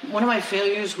 One of my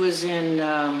failures was in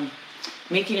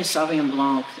making a Sauvignon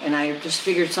Blanc, and I just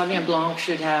figured Sauvignon Blanc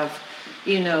should have,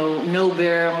 no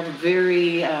barrel,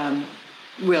 very,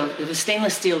 the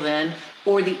stainless steel then,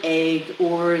 or the egg,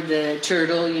 or the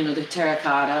turtle, the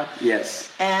terracotta.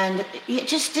 Yes. And it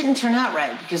just didn't turn out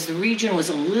right because the region was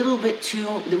a little bit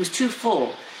it was too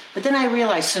full. But then I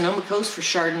realized Sonoma Coast for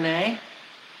Chardonnay,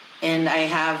 and I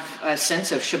have a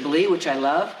sense of Chablis, which I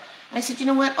love. And I said, you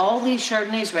know what? All these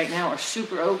Chardonnays right now are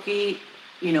super oaky,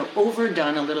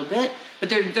 overdone a little bit. but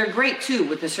they're great too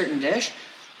with a certain dish.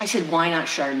 I said, why not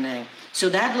Chardonnay? So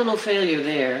that little failure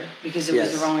there, because it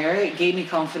was the wrong area, it gave me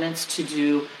confidence to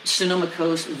do Sonoma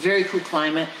Coast, very cool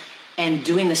climate, and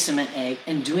doing the cement egg,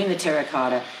 and doing the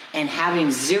terracotta, and having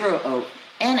zero oak,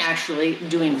 and actually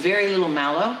doing very little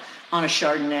mallow on a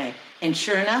Chardonnay. And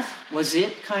sure enough, was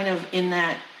it kind of in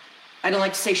that, I don't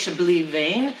like to say Chablis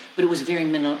vein, but it was very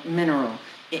mineral.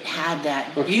 It had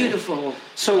that beautiful...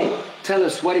 So tell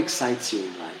us, what excites you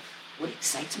in life? What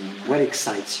excites me in life? What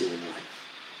excites you in life?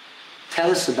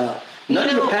 Tell us about,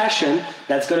 not your passion,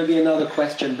 that's going to be another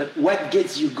question, but what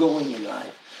gets you going in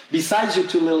life? Besides your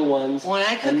two little ones. When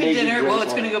I cook a dinner, well,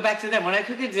 it's going to go back to them. When I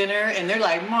cook a dinner and they're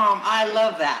like, Mom, I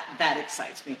love that. That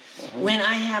excites me. When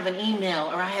I have an email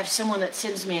or I have someone that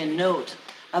sends me a note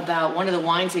about one of the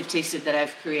wines they've tasted that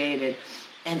I've created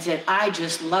and said, I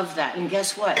just love that. And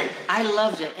guess what? I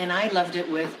loved it, and I loved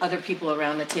it with other people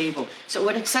around the table. So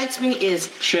what excites me is...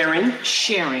 Sharing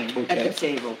at the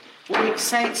table. What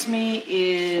excites me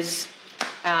is...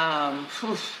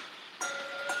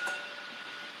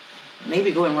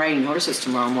 maybe going riding horses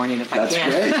tomorrow morning if I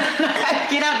can. That's great.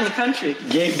 Get out in the country.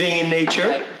 Being in nature.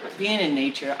 Right. Being in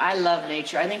nature. I love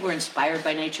nature. I think we're inspired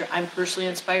by nature. I'm personally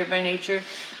inspired by nature.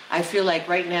 I feel like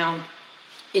right now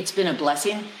it's been a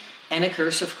blessing and a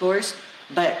curse, of course,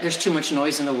 but there's too much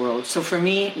noise in the world. So for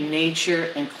me,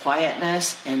 nature and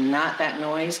quietness and not that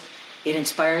noise, it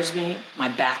inspires me. My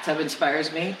bathtub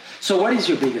inspires me. So what is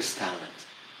your biggest talent?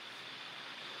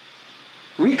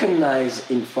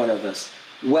 Recognize in front of us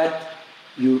what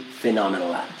you're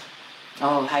phenomenal at.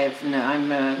 Oh, no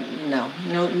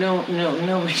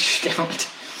major talent.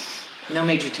 No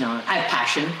major talent. I have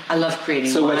passion. I love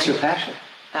creating wine. What's your passion?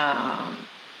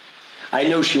 I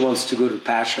know she wants to go to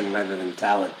passion rather than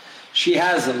talent. She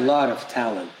has a lot of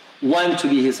talent. One, to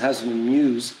be his husband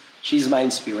muse. She's my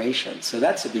inspiration. So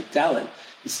that's a big talent.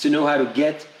 It's to know how to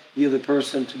get the other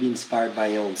person to be inspired by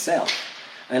your own self.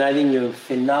 And I think you're a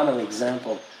phenomenal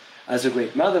example as a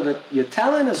great mother, but your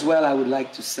talent as well, I would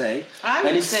like to say. I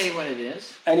would say what it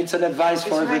is. And it's an advice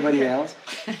for everybody else.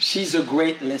 She's a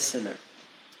great listener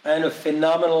and a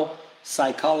phenomenal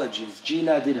psychologist.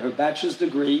 Gina did her bachelor's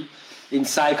degree in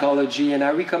psychology, and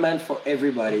I recommend for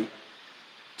everybody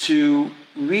to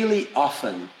really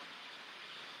often,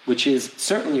 which is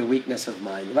certainly a weakness of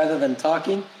mine, rather than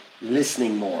talking,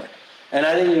 listening more. And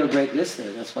I think you're a great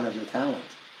listener. That's one of your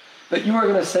talents. But you were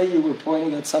going to say you were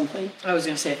pointing at something? I was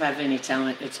going to say if I have any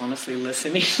talent, it's honestly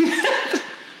listening.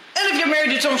 And if you're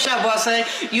married to Tom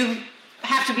Chaboisset, you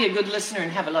have to be a good listener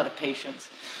and have a lot of patience.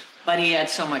 But he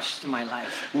adds so much to my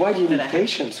life. Why do you need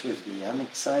patience with me? I'm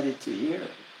excited to hear.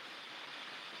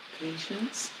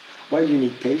 Patience? Why do you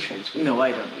need patience with me? No,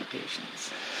 I don't need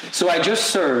patience. So I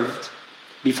just served,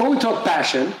 before we talk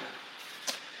passion,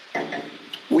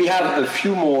 we have a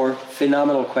few more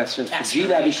phenomenal questions for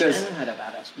Gina because,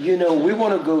 you know, we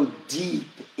want to go deep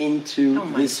into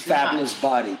this fabulous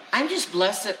body. I'm just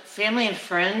blessed that family and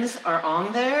friends are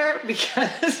on there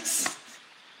because...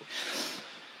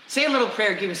 Say a little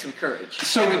prayer, give me some courage.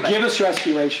 So give us your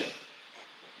aspiration.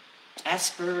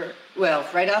 Well,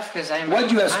 right off, because I'm... What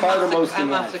do you aspire to most in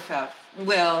life? I'm off the cuff.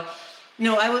 Well,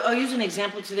 no, I'll use an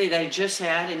example today that I just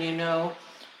had, and you know...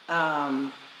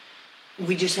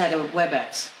 we just had a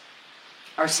WebEx.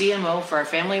 Our CMO for our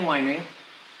family winery,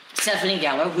 Stephanie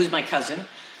Gallo, who's my cousin,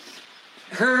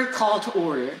 her call to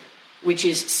order, which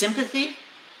is sympathy,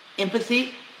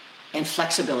 empathy, and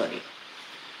flexibility.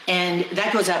 And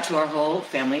that goes out to our whole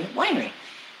family winery.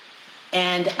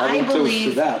 And I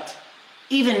believe that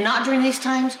even not during these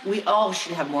times, we all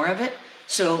should have more of it.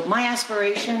 So my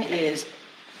aspiration is,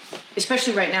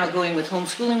 especially right now, going with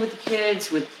homeschooling with the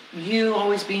kids, with you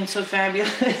always being so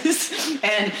fabulous,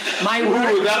 and my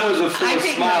work. Ooh, that was a full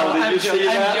smile. Did you see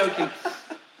that? I'm joking.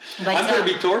 But I'm going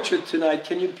to be tortured tonight.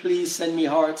 Can you please send me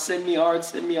hearts? Send me hearts.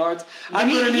 Send me hearts. I'm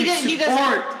going to need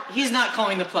support. He's not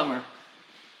calling the plumber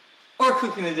or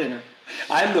cooking the dinner.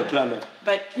 I'm the plumber.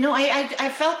 But no, I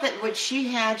felt that what she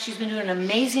had, she's been doing an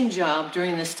amazing job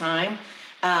during this time.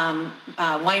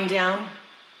 Wind Down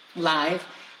Live,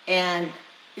 and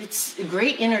it's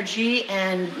great energy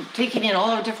and taking in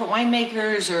all our different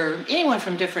winemakers or anyone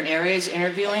from different areas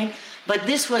interviewing. But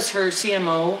this was her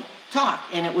CMO talk,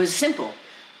 and it was simple.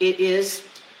 It is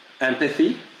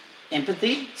empathy,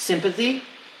 sympathy,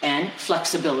 and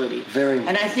flexibility. Very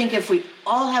important. And I think if we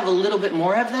all have a little bit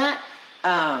more of that,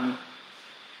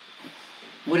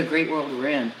 what a great world we're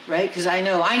in, right? Because I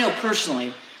know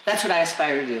personally, that's what I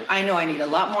aspire to do. I know I need a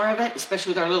lot more of it,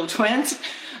 especially with our little twins.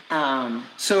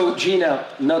 So, Gina,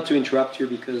 not to interrupt you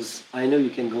because I know you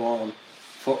can go on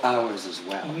for hours as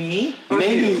well. Me?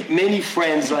 Many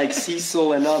friends like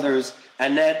Cecil and others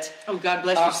Annette, Oh, God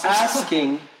bless are you, sister.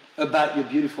 asking about your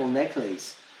beautiful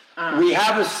necklace. We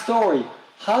have a story.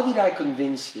 How did I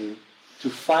convince you to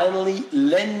finally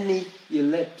lend me your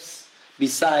lips,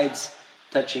 besides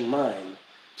touching mine,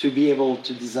 to be able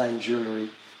to design jewelry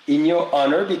in your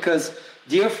honor? Because,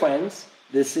 dear friends,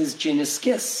 this is Gina's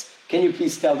kiss. Can you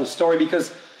please tell the story?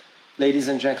 Because, ladies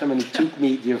and gentlemen, it took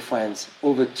me, dear friends,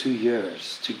 over 2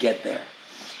 years to get there.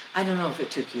 I don't know if it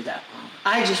took you that long.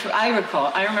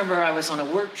 I remember I was on a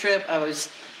work trip. I was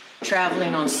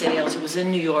traveling on sales. It was in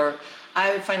New York.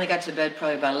 I finally got to bed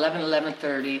probably about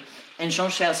 11:30, and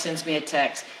Jean-Charles sends me a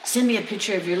text. Send me a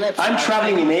picture of your lips. I'm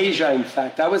traveling in Asia, in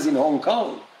fact. I was in Hong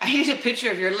Kong. I need a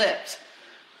picture of your lips.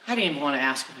 I didn't even want to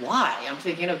ask why. I'm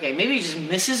thinking, okay, maybe he just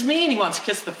misses me and he wants to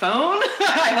kiss the phone.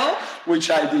 I hope. Which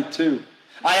I did too.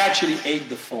 I actually ate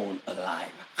the phone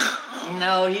alive.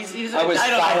 No, I don't know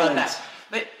about that.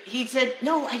 But he said,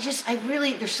 no,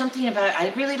 there's something about it.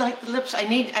 I really like the lips. I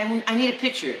need a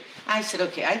picture. I said,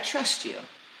 okay, I trust you.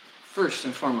 First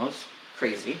and foremost,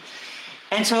 crazy.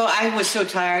 And so I was so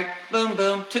tired, boom,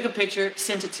 boom, took a picture,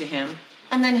 sent it to him.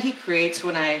 And then he creates,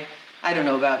 when I don't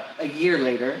know, about a year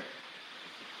later,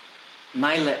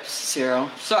 my lips,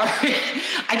 Cyril. Sorry.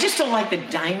 I just don't like the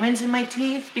diamonds in my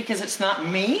teeth because it's not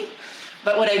me.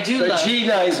 But what I do love...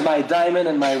 Gina is my diamond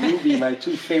and my ruby, my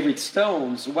two favorite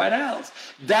stones. What else?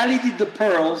 Dali did the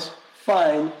pearls,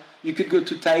 fine. You could go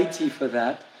to Tahiti for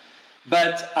that.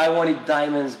 But I wanted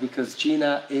diamonds because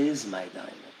Gina is my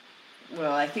diamond.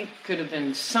 Well, I think it could have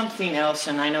been something else,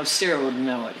 and I know Cyril would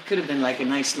know it. It could have been like a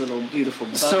nice little beautiful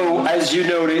button. So, as you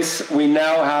notice, we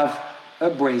now have a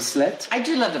bracelet. I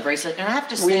do love the bracelet, and I have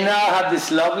to say... We now have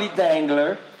this lovely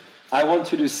dangler. I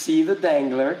want you to see the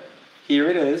dangler. Here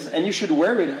it is, and you should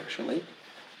wear it, actually.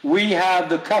 We have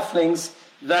the cufflinks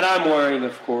that I'm wearing,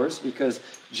 of course, because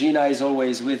Gina is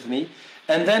always with me.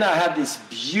 And then I have this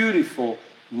beautiful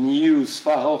new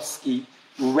Swarovski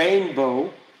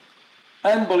rainbow,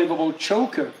 unbelievable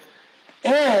choker.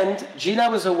 And Gina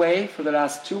was away for the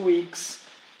last 2 weeks,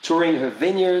 touring her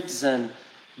vineyards and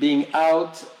being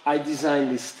out. I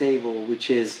designed this table, which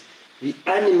is the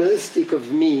animalistic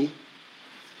of me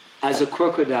as a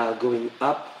crocodile going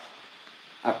up,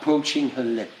 approaching her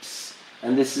lips.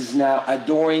 And this is now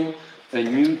adoring a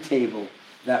new table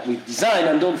that we've designed.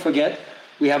 And don't forget,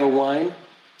 we have a wine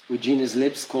with Gina's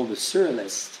lips called the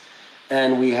Surrealist.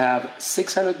 And we have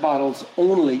 600 bottles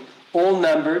only, all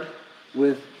numbered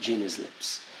with Gina's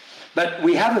lips. But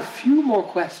we have a few more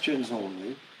questions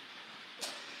only.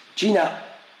 Gina,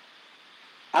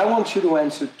 I want you to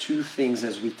answer 2 things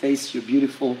as we taste your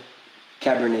beautiful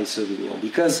Cabernet Sauvignon.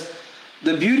 Because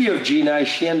the beauty of Gina is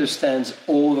she understands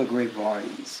all the grape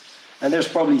varieties. And there's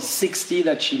probably 60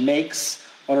 that she makes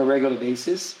on a regular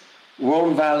basis.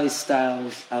 Rhone Valley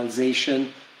styles,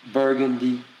 Alsatian,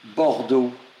 Burgundy,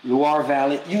 Bordeaux, Loire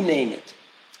Valley, you name it.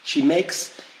 She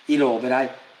makes it all. But I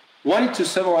wanted to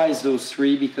summarize those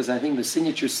 3 because I think the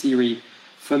signature series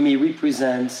for me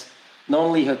represents not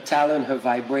only her talent, her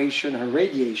vibration, her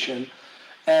radiation,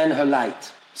 and her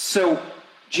light. So,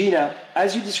 Gina,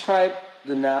 as you describe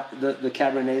the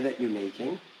Cabernet that you're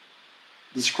making,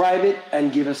 describe it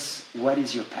and give us what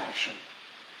is your passion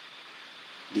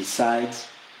besides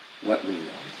what we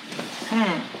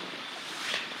know.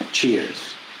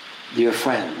 Cheers, dear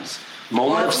friends.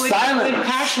 Moment of silence. Would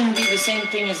passion be the same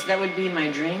thing as that would be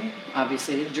my dream?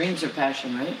 Obviously, dreams are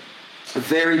passion, right?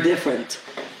 Very different.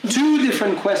 2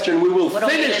 different questions. We will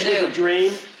finish with the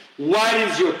dream. What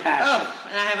is your passion? Oh,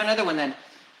 and I have another one then.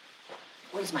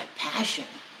 What is my passion?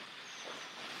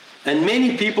 And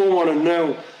many people want to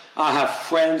know. I have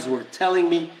friends who are telling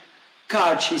me,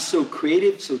 God, she's so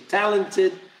creative, so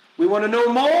talented. We want to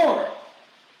know more.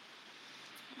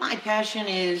 My passion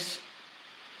is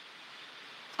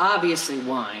obviously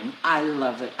wine. I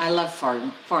love it. I love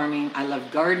farming. I love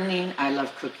gardening. I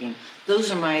love cooking. Those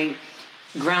are my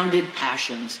grounded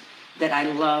passions that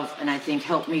I love and I think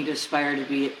help me to aspire to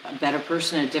be a better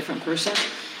person, a different person.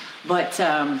 But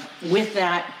with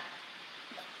that,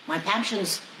 my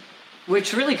passions,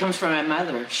 which really comes from my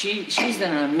mother. She's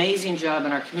done an amazing job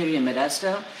in our community in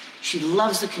Modesto. She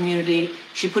loves the community.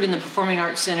 She put in the Performing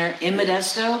Arts Center in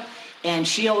Modesto, and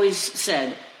she always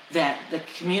said that the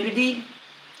community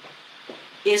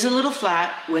is a little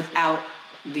flat without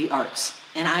the arts.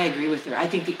 And I agree with her. I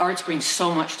think the arts bring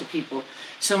so much to people.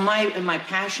 So my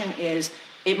passion is,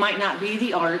 it might not be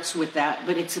the arts with that,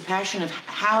 but it's a passion of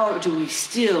how do we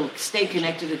still stay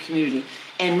connected to the community.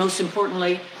 And most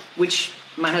importantly, which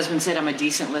my husband said I'm a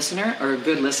decent listener or a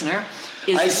good listener,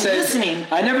 is listening.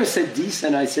 I never said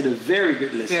decent, I said a very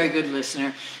good listener. Very good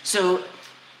listener. So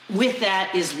with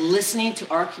that is listening to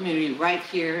our community right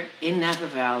here in Napa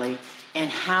Valley And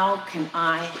how can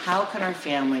our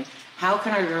family, how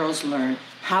can our girls learn,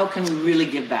 how can we really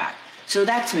give back? So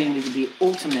that to me would be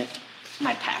ultimate,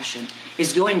 my passion,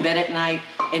 is going to bed at night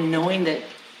and knowing that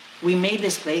we made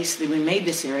this place, that we made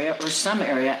this area or some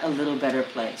area a little better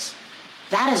place.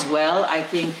 That as well, I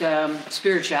think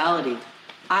spirituality.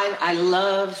 I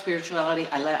love spirituality.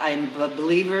 I'm a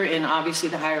believer in obviously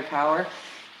the higher power.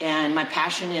 And my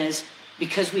passion is,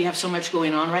 because we have so much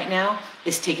going on right now,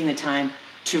 is taking the time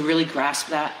to really grasp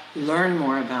that, learn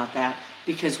more about that,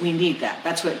 because we need that.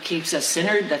 That's what keeps us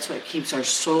centered. That's what keeps our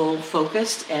soul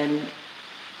focused. And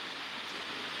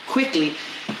quickly,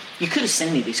 you could have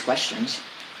sent me these questions,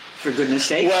 for goodness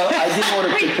sake. Well, I didn't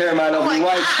want to prepare my lovely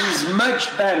wife. She's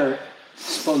much better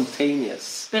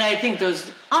spontaneous. But I think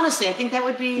honestly, I think that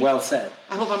would be... Well said.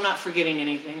 I hope I'm not forgetting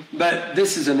anything. But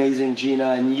this is amazing,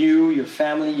 Gina. And you, your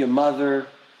family, your mother,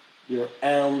 your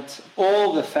aunt,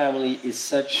 all the family is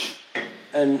such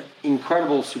an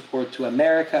incredible support to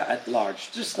America at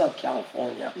large, just not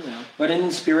California. Yeah. But an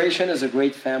inspiration as a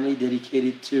great family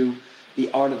dedicated to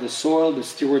the art of the soil, the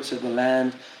stewards of the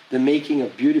land, the making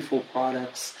of beautiful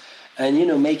products, and,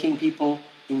 making people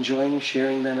enjoying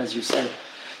sharing them, as you said.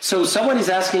 So someone is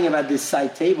asking about this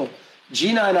side table.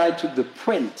 Gina and I took the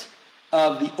print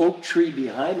of the oak tree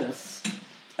behind us,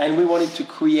 and we wanted to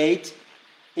create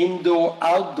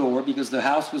indoor-outdoor because the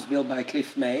house was built by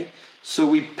Cliff May. So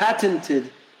we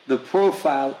patented the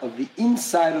profile of the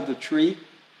inside of the tree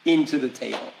into the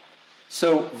table.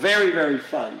 So very, very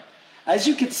fun. As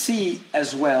you can see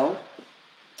as well,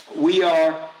 we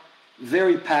are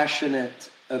very passionate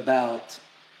about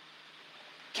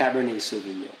Cabernet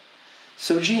Sauvignon.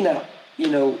 So Gina,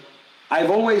 I've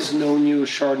always known you a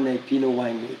Chardonnay Pinot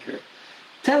winemaker.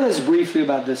 Tell us briefly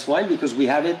about this wine, because we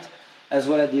have it as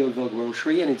well at the Oakville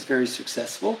Grocery, and it's very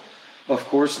successful. Of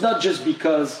course, not just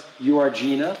because you are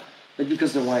Gina, but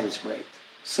because the wine is great.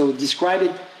 So describe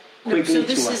it quickly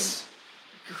to us.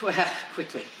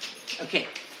 Quickly. Okay.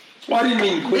 What do you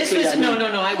mean quickly?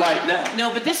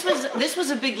 No, but this was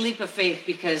a big leap of faith,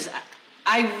 because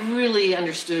I really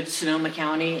understood Sonoma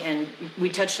County, and we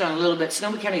touched on it a little bit.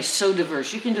 Sonoma County is so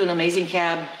diverse. You can do an amazing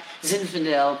cab,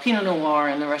 Zinfandel, Pinot Noir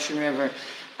in the Russian River,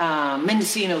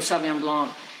 Mendocino, Sauvignon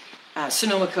Blanc,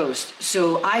 Sonoma Coast.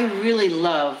 So I really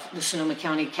love the Sonoma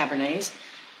County Cabernets.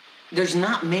 There's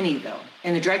not many, though.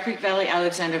 In the Dry Creek Valley,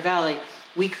 Alexander Valley,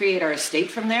 we create our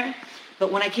estate from there.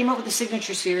 But when I came up with the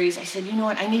Signature Series, I said, you know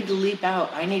what, I need to leap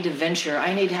out. I need to venture.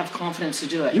 I need to have confidence to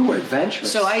do it. You were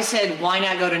adventurous. So I said, why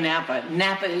not go to Napa?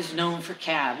 Napa is known for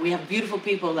cab. We have beautiful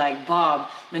people like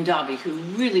Bob Mondavi, who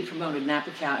really promoted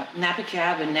Napa Cab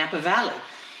and Napa Valley.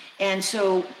 And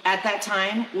so at that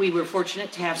time, we were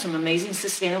fortunate to have some amazing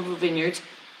sustainable vineyards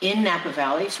in Napa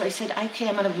Valley. So I said, okay,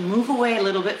 I'm going to move away a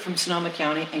little bit from Sonoma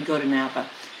County and go to Napa.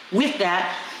 With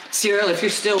that, Cyril, if you're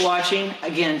still watching,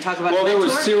 again, talk about there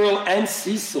was Cyril and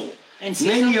Cecil.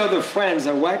 Many other friends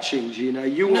are watching, Gina.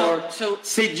 You are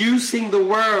seducing the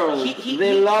world.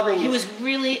 They're loving it. He was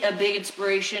really a big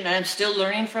inspiration, and I'm still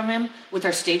learning from him with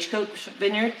our Stagecoach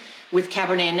Vineyard, with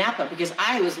Cabernet and Napa, because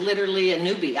I was literally a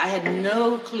newbie. I had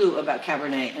no clue about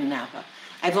Cabernet and Napa.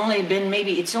 It's only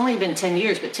been 10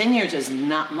 years, but 10 years is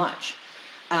not much.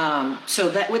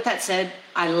 So with that said,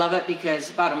 I love it because,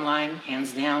 bottom line,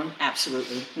 hands down,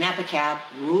 absolutely. Napa Cab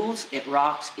rules. It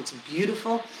rocks. It's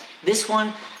beautiful. This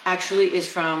one actually is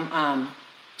from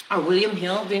our William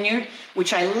Hill vineyard,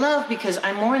 which I love because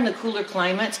I'm more in the cooler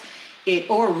climates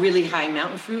or really high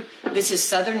mountain fruit. This is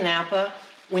Southern Napa.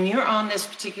 When you're on this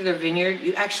particular vineyard,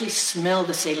 you actually smell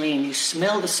the saline. You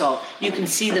smell the salt. You can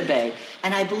see the bay.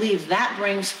 And I believe that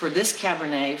brings, for this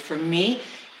Cabernet, for me,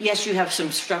 yes, you have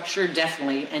some structure,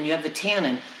 definitely, and you have the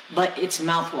tannin, but it's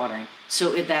mouthwatering.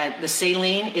 So the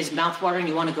saline is mouthwatering.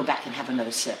 You want to go back and have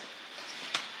another sip.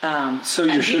 So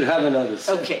you should have another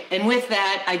sip. Okay, and with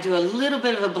that, I do a little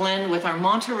bit of a blend with our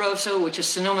Monte Rosso, which is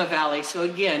Sonoma Valley. So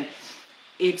again,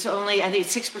 it's only, I think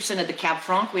it's 6% of the Cab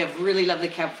Franc. We have really lovely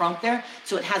Cab Franc there.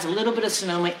 So it has a little bit of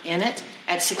Sonoma in it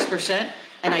at 6%.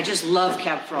 And I just love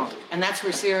Cab Franc. And that's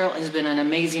where Cyril has been an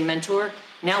amazing mentor.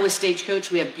 Now with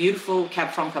Stagecoach, we have beautiful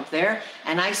Cab Franc up there.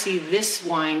 And I see this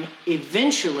wine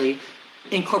eventually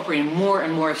incorporating more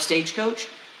and more of Stagecoach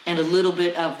and a little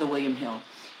bit of the William Hill.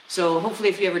 So hopefully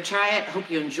if you ever try it, I hope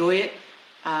you enjoy it.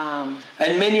 And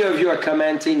many of you are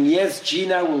commenting, yes,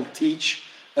 Gina will teach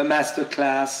a master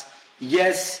class.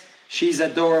 Yes, she's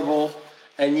adorable.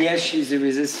 And yes, she's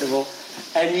irresistible.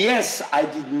 And yes, I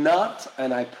did not,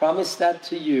 and I promise that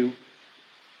to you.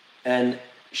 And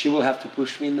she will have to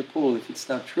push me in the pool if it's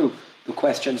not true, the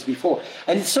questions before.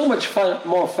 And it's so much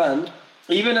more fun,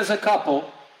 even as a couple,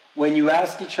 when you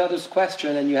ask each other's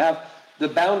question and you have the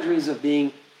boundaries of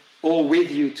being all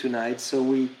with you tonight, so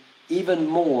we even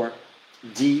more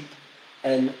deep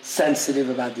and sensitive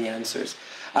about the answers.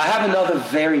 I have another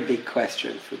very big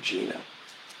question for Gina.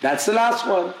 That's the last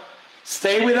one.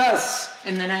 Stay with us.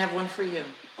 And then I have one for you.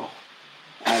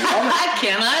 I love it.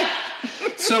 Can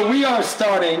I? So we are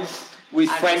starting with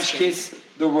I'm French just kidding. Kiss,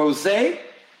 the rosé,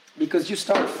 because you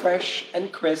start fresh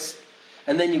and crisp,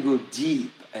 and then you go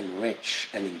deep and rich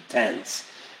and intense.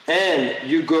 And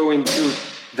you go into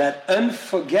that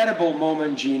unforgettable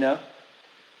moment, Gina,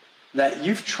 that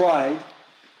you've tried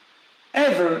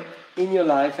ever in your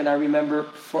life, and I remember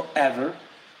forever,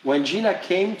 when Gina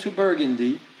came to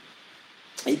Burgundy.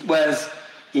 It was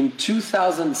in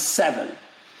 2007,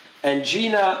 and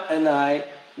Gina and I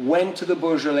went to the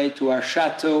Beaujolais, to our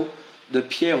Chateau de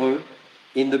Pierreux,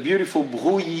 in the beautiful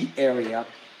Brouilly area,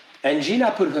 and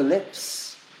Gina put her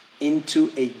lips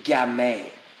into a Gamay,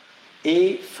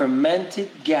 a fermented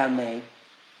Gamay,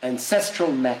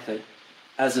 ancestral method,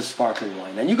 as a sparkling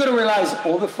wine. And you got to realize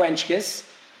all the French Kiss,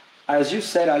 as you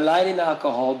said, are light in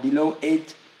alcohol, below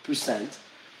 8%.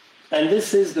 And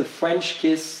this is the French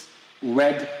Kiss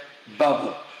Red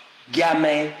Bubble,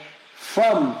 Gamay,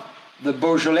 from the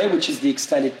Beaujolais, which is the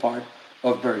extended part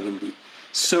of Burgundy.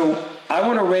 So I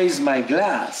want to raise my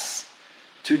glass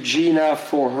to Gina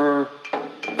for her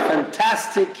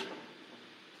fantastic,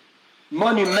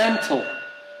 monumental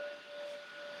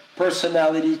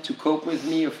personality to cope with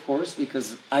me, of course,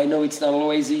 because I know it's not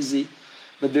always easy,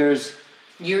 but there's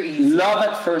You're easy. love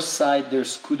at first sight,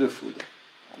 there's coup de foudre.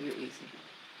 You're easy.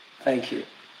 Thank you.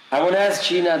 I want to ask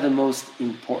Gina the most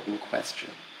important question.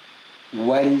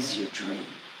 What is your dream?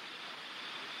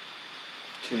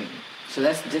 Dream. So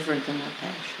that's different than my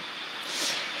passion.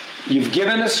 You've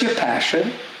given us your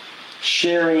passion,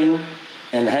 sharing,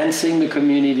 enhancing the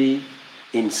community,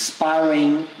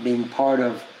 inspiring, being part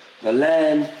of the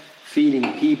land,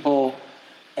 feeding people,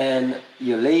 and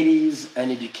your ladies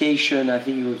and education. I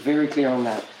think you were very clear on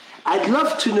that. I'd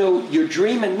love to know your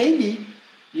dream, and maybe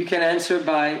you can answer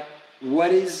by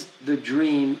what is the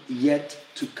dream yet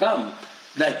to come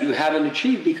that you haven't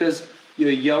achieved, because you're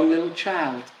a young little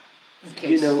child.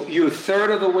 Okay. You know, you're a third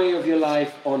of the way of your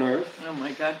life on earth. Oh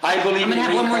my God. I believe I'm gonna in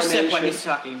have one more sip while reincarnation. he's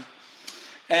talking.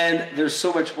 And there's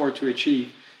so much more to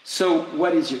achieve. So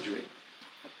what is your dream?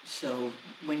 So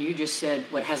when you just said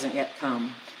what hasn't yet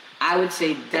come, I would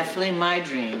say definitely my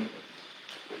dream.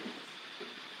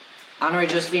 Honoré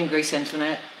Josephine, Grace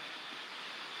Antoinette,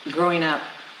 growing up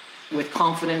with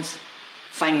confidence,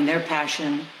 finding their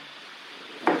passion,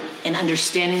 and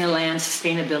understanding the land,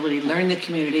 sustainability, learning the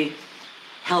community,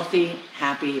 healthy,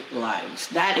 happy lives.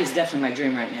 That is definitely my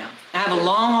dream right now. I have a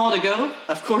long haul to go,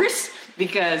 of course,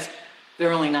 because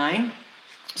they're only 9.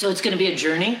 So it's going to be a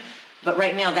journey. But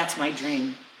right now, that's my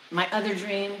dream. My other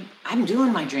dream, I'm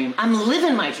doing my dream. I'm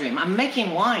living my dream. I'm making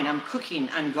wine. I'm cooking.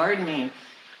 I'm gardening.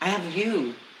 I have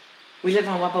you. We live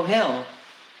on Wapo Hill.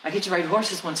 I get to ride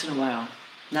horses once in a while.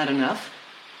 Not enough.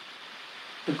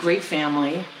 A great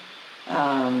family.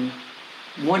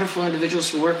 Wonderful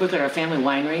individuals to work with at our family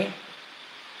winery.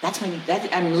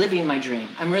 I'm living my dream.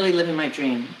 I'm really living my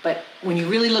dream. But when you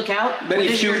really look out, But what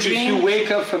if is you, your if dream? you wake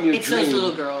up from your It's dream, those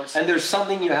little girls. and there's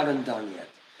something you haven't done yet.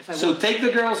 If I So will- take the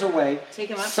girls away.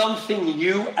 Take 'em up. Something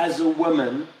you as a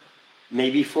woman,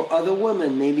 maybe for other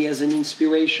women, maybe as an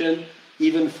inspiration,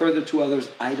 even further to others,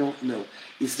 I don't know.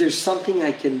 Is there something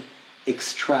I can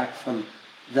extract from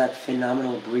that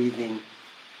phenomenal breathing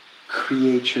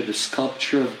creature, the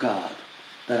sculpture of God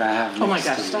that I have Oh my next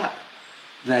gosh, to me, stop.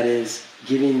 that is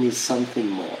giving me something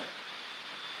more?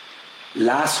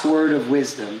 Last word of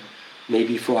wisdom,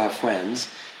 maybe for our friends,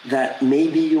 that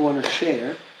maybe you want to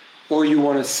share or you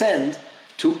want to send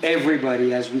to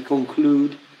everybody as we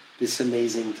conclude this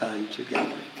amazing time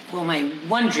together. Well, my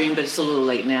one dream, but it's a little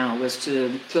late now, was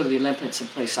to go to the Olympics and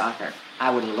play soccer. I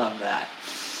would love that.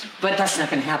 But that's not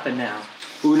going to happen now.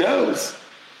 Who knows?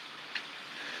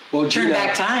 Well, Turn Gina,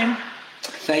 back time.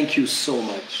 thank you so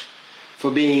much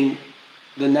for being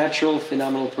the natural,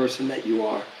 phenomenal person that you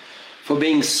are, for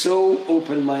being so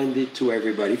open-minded to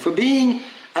everybody, for being,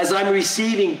 as I'm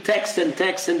receiving text and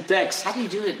text and text, How do you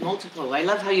do it multiple? I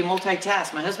love how you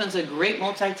multitask. My husband's a great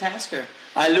multitasker.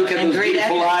 I look at And those great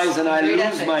beautiful ethics. eyes and I Great lose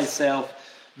ethics. myself.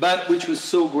 But which was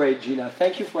so great, Gina.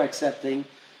 Thank you for accepting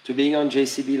to being on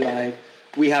JCB Live.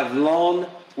 We have Lon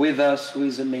with us, who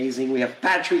is amazing. We have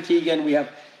Patrick Egan. We have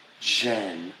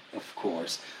Jen, of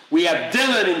course. We have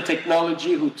Dylan in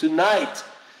technology, who tonight,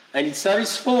 and it's not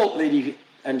his fault, ladies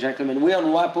and gentlemen, we're on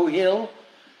Wapo Hill.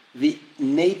 The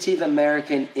Native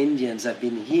American Indians have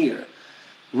been here.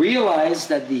 Realize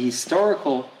that the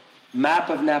historical map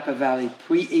of Napa Valley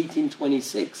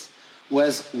pre-1826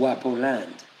 was Wapo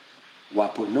land.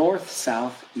 Wapo North,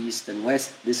 South, East, and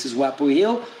West. This is Wapo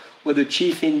Hill, where the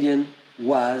chief Indian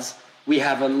was. We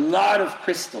have a lot of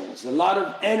crystals, a lot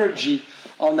of energy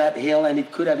on that hill, and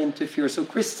it could have interfered. So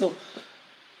crystal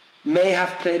may have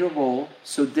played a role.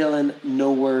 So Dylan,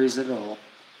 no worries at all.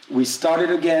 We started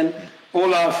again.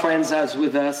 All our friends are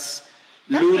with us.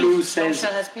 Lulu says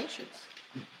has patience.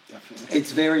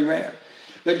 it's very rare.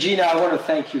 But Gina, I want to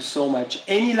thank you so much.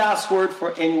 Any last word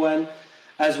for anyone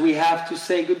as we have to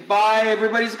say goodbye?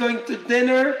 Everybody's going to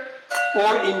dinner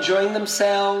or enjoying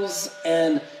themselves,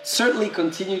 and certainly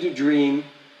continue to dream.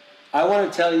 I want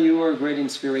to tell you are a great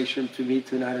inspiration to me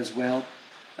tonight as well.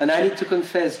 And I need to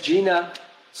confess, Gina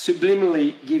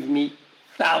subliminally gave me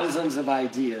thousands of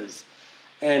ideas.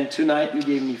 And tonight you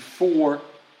gave me 4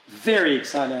 very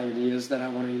exciting ideas that I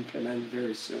want to implement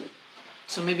very soon.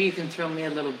 So maybe you can throw me a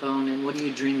little bone in. What do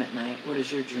you dream at night? What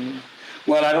is your dream?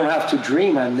 Well, I don't have to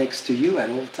dream. I'm next to you at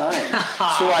all times.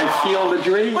 So I feel the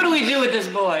dream. What do we do with this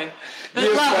boy?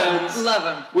 Dear Love friends, him. Love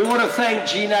him. We want to thank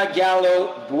Gina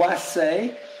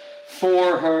Gallo-Boisset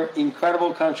for her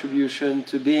incredible contribution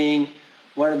to being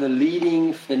one of the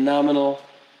leading phenomenal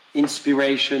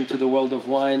inspiration to the world of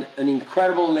wine, an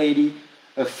incredible lady,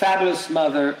 a fabulous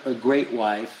mother, a great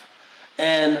wife,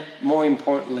 and more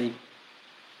importantly,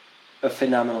 a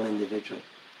phenomenal individual.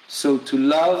 So to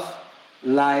love,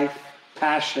 life,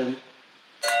 passion,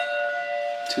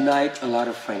 tonight a lot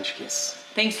of French kiss.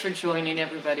 Thanks for joining,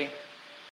 everybody.